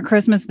in her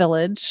Christmas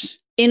village.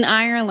 In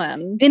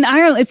Ireland. In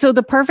Ireland. So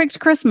the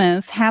perfect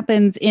Christmas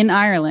happens in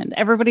Ireland.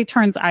 Everybody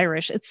turns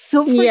Irish. It's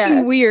so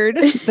freaking weird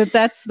that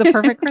that's the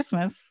perfect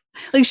Christmas.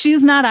 Like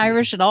she's not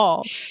Irish at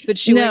all, but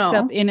she wakes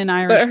up in an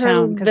Irish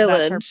town because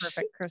that's her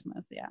perfect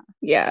Christmas. Yeah.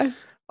 Yeah.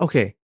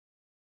 Okay.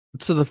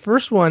 So the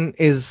first one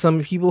is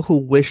some people who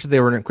wish they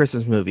were in a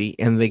Christmas movie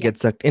and they get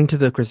sucked into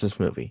the Christmas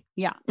movie.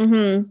 Yeah.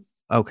 Mm-hmm.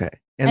 Okay.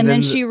 And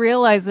then she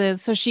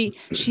realizes, so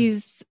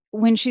she's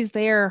when she's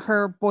there,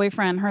 her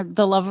boyfriend,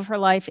 the love of her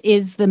life,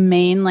 is the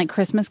main like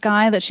Christmas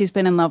guy that she's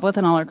been in love with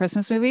in all her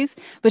Christmas movies.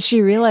 But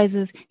she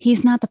realizes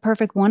he's not the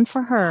perfect one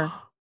for her.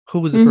 Who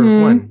was the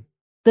perfect one?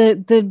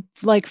 The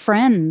like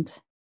friend.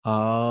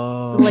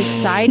 Oh, the, like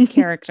side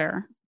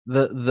character.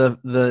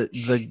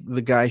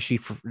 The guy she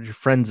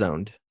friend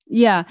zoned.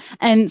 Yeah.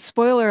 And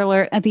spoiler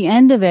alert, at the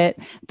end of it,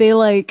 they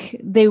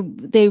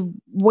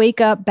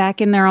wake up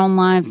back in their own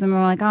lives and they're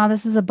like, oh,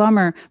 this is a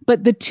bummer.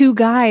 But the two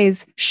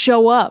guys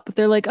show up.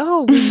 They're like,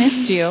 oh, we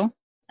missed you.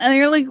 And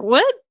you're like,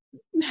 what?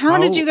 How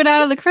did you get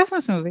out of the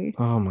Christmas movie?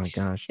 Oh my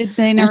gosh.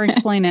 They never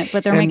explain it,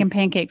 but they're making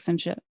pancakes and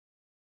shit.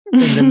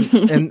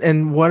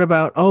 And what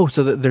about,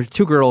 so there's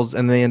two girls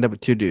and they end up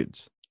with two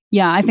dudes.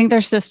 Yeah, I think they're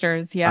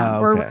sisters. Yeah.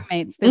 Or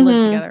roommates. They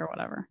live together or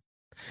whatever.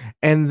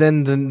 And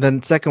then the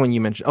second one you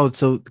mentioned.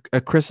 So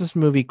a Christmas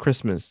movie,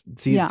 Christmas.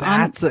 See,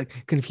 that's a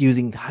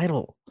confusing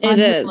title. It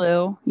is.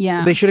 Hulu.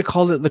 Yeah. They should have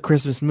called it the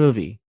Christmas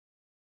movie.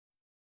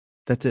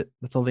 That's it.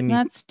 That's all they need.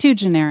 That's too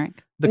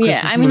generic. The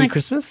Christmas movie,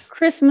 Christmas?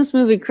 Christmas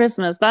movie,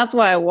 Christmas. That's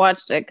why I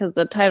watched it, because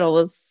the title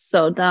was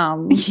so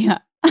dumb. Yeah.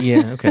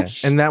 Yeah, okay.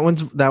 And that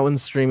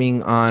one's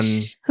streaming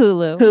on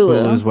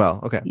Hulu as well.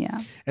 Okay. Yeah.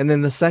 And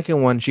then the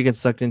second one, she gets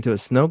sucked into a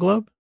snow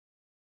globe.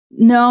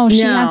 No,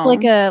 she has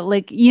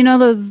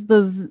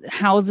those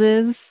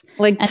houses,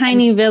 like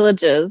tiny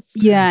villages.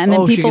 Yeah, and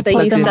then people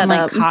put them on like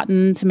up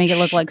cotton to make it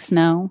look like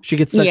snow. She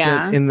gets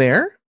sucked in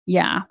there.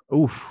 Yeah.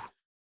 Oof.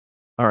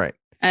 All right.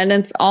 And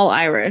it's all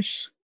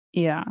Irish.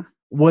 Yeah.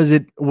 Was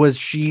it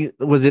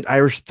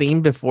Irish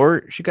themed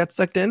before she got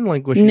sucked in?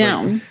 Like, was she?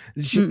 No.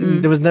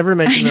 There was never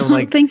mention of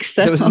like. I think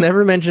so. There was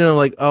never mention of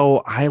like,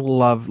 oh, I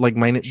love like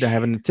I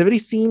have a nativity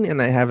scene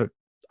and I have an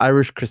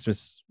Irish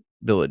Christmas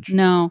village.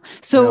 No.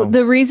 So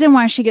the reason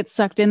why she gets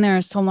sucked in there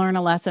is to learn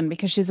a lesson,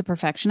 because she's a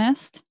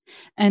perfectionist.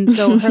 And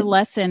so her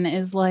lesson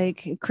is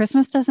like,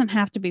 Christmas doesn't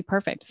have to be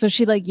perfect. So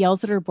she like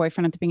yells at her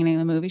boyfriend at the beginning of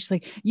the movie. She's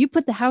like, you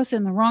put the house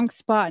in the wrong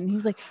spot. And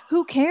he's like,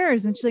 who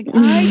cares? And she's like,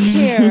 I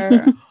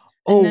care.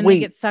 And then they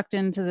get sucked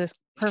into this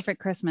perfect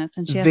Christmas,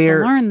 and she has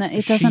to learn that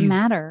it doesn't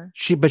matter.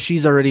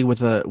 She's already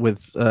with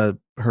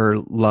her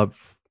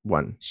love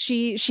one.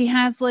 She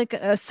has like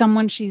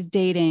someone she's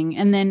dating,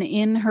 and then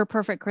in her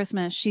perfect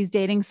Christmas, she's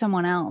dating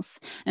someone else,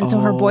 and so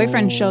her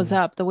boyfriend shows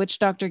up. The witch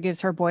doctor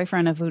gives her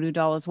boyfriend a voodoo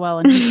doll as well,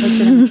 and he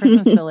puts it in the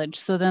Christmas village.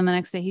 So then the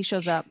next day he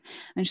shows up,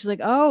 and she's like,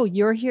 "Oh,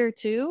 you're here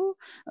too?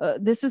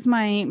 This is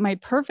my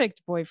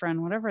perfect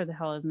boyfriend, whatever the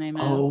hell his name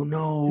is." Oh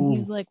no! And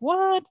he's like,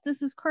 "What?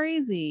 This is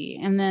crazy!"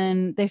 And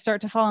then they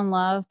start to fall in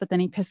love, but then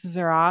he pisses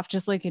her off,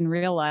 just like in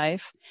real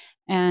life.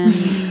 And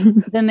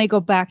then they go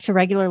back to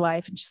regular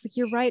life, and she's like,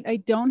 "You're right. I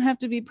don't have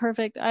to be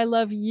perfect. I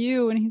love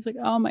you." And he's like,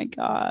 "Oh my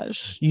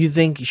gosh." You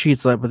think she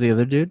slept with the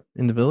other dude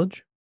in the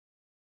village?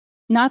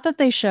 Not that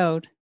they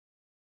showed.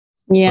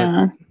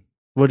 Yeah.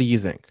 What do you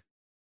think?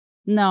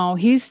 No,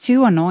 he's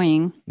too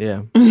annoying.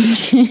 Yeah.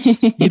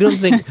 You don't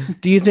think?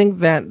 Do you think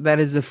that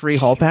is a free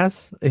hall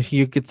pass if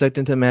you get sucked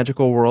into a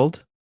magical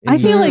world? I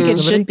feel like it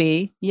Somebody? should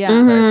be. Yeah.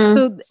 Mhm.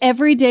 So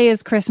every day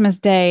is Christmas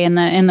Day in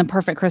the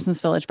perfect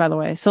Christmas Village, by the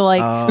way. So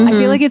like Oh. I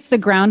feel Mhm. like it's the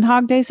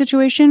Groundhog Day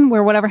situation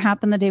where whatever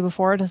happened the day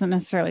before doesn't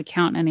necessarily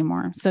count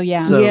anymore. So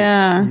yeah. So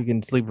Yeah. you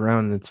can sleep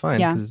around and it's fine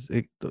Yeah. because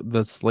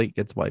the slate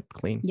gets wiped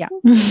clean. Yeah.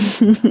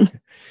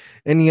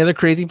 Any other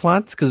crazy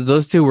plots? Because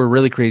those two were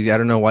really crazy. I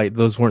don't know why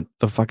those weren't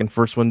the fucking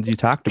first ones you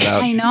talked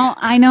about.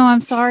 I know. I'm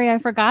sorry. I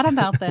forgot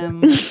about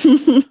them.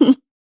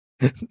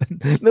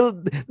 No,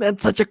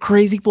 that's such a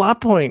crazy plot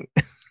point.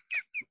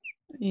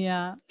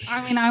 Yeah.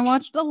 I mean, I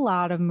watched a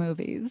lot of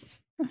movies.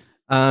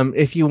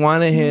 If you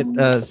want to hit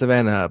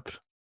Savannah up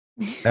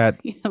at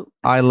Yeah.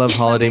 I Love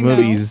Holiday me know.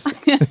 Movies,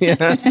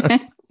 yeah,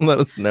 let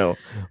us know.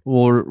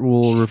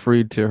 We'll refer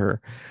you to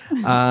her.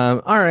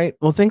 All right.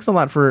 Well, thanks a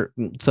lot for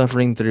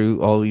suffering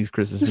through all these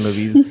Christmas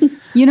movies.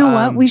 You know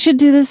what? We should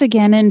do this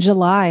again in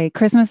July,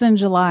 Christmas in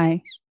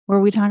July, where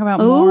we talk about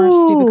more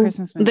stupid Ooh,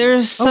 Christmas movies.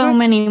 There's so Okay.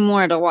 many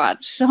more to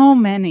watch. So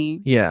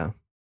many. Yeah.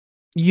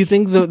 You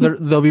think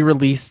they'll be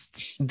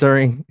released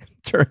during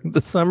the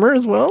summer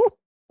as well?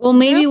 Well,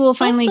 maybe They're we'll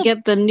supposed finally to-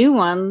 get the new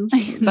ones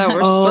that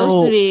were Oh,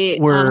 supposed to be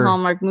on we're-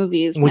 Hallmark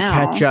movies We now.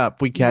 catch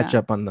up. We catch Yeah.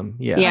 up on them.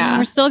 Yeah. I mean, Yeah.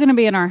 we're still going to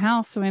be in our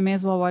house, so we may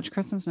as well watch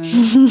Christmas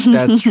movies.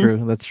 That's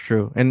true. That's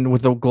true. And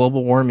with the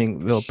global warming,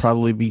 there'll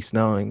probably be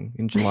snowing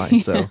in July.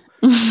 So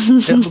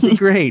it'll be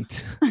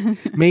great.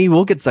 Maybe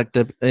we'll get sucked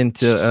up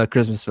into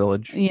Christmas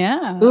Village.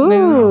 Yeah. Maybe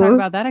we'll talk Ooh.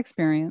 about that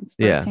experience.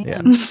 Yeah,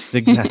 firsthand.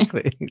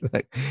 Exactly.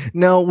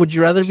 No, would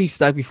you rather be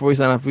stuck before we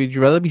sign off? Would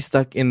you rather be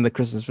stuck in the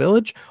Christmas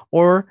Village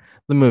or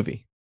the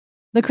movie?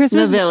 The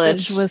Christmas The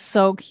Village Village. was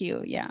so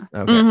cute. Yeah.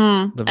 Okay.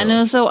 Mhm. The And it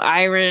was so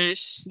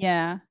Irish.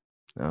 Yeah.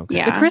 Okay.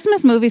 Yeah. The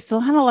Christmas movies still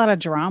have a lot of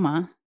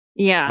drama.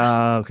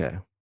 Yeah. Okay.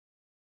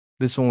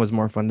 This one was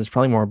more fun. There's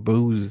probably more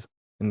booze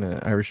in the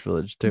Irish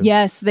Village too.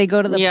 Yes, they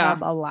go to the Yeah.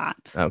 pub a lot.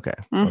 Okay.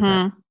 Okay.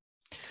 Mhm.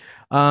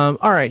 All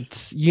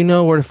right. You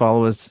know where to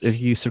follow us if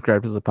you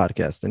subscribe to the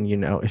podcast. And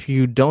if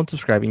you don't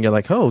subscribe and you're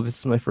like, oh, this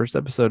is my first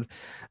episode.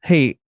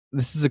 Hey,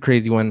 this is a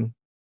crazy one,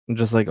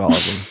 just like all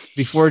of them.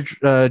 Before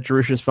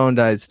Jerusha's phone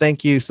dies,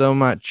 thank you so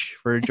much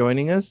for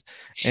joining us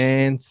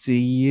and see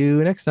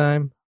you next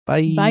time.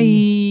 Bye.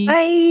 Bye.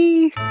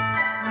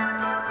 Bye.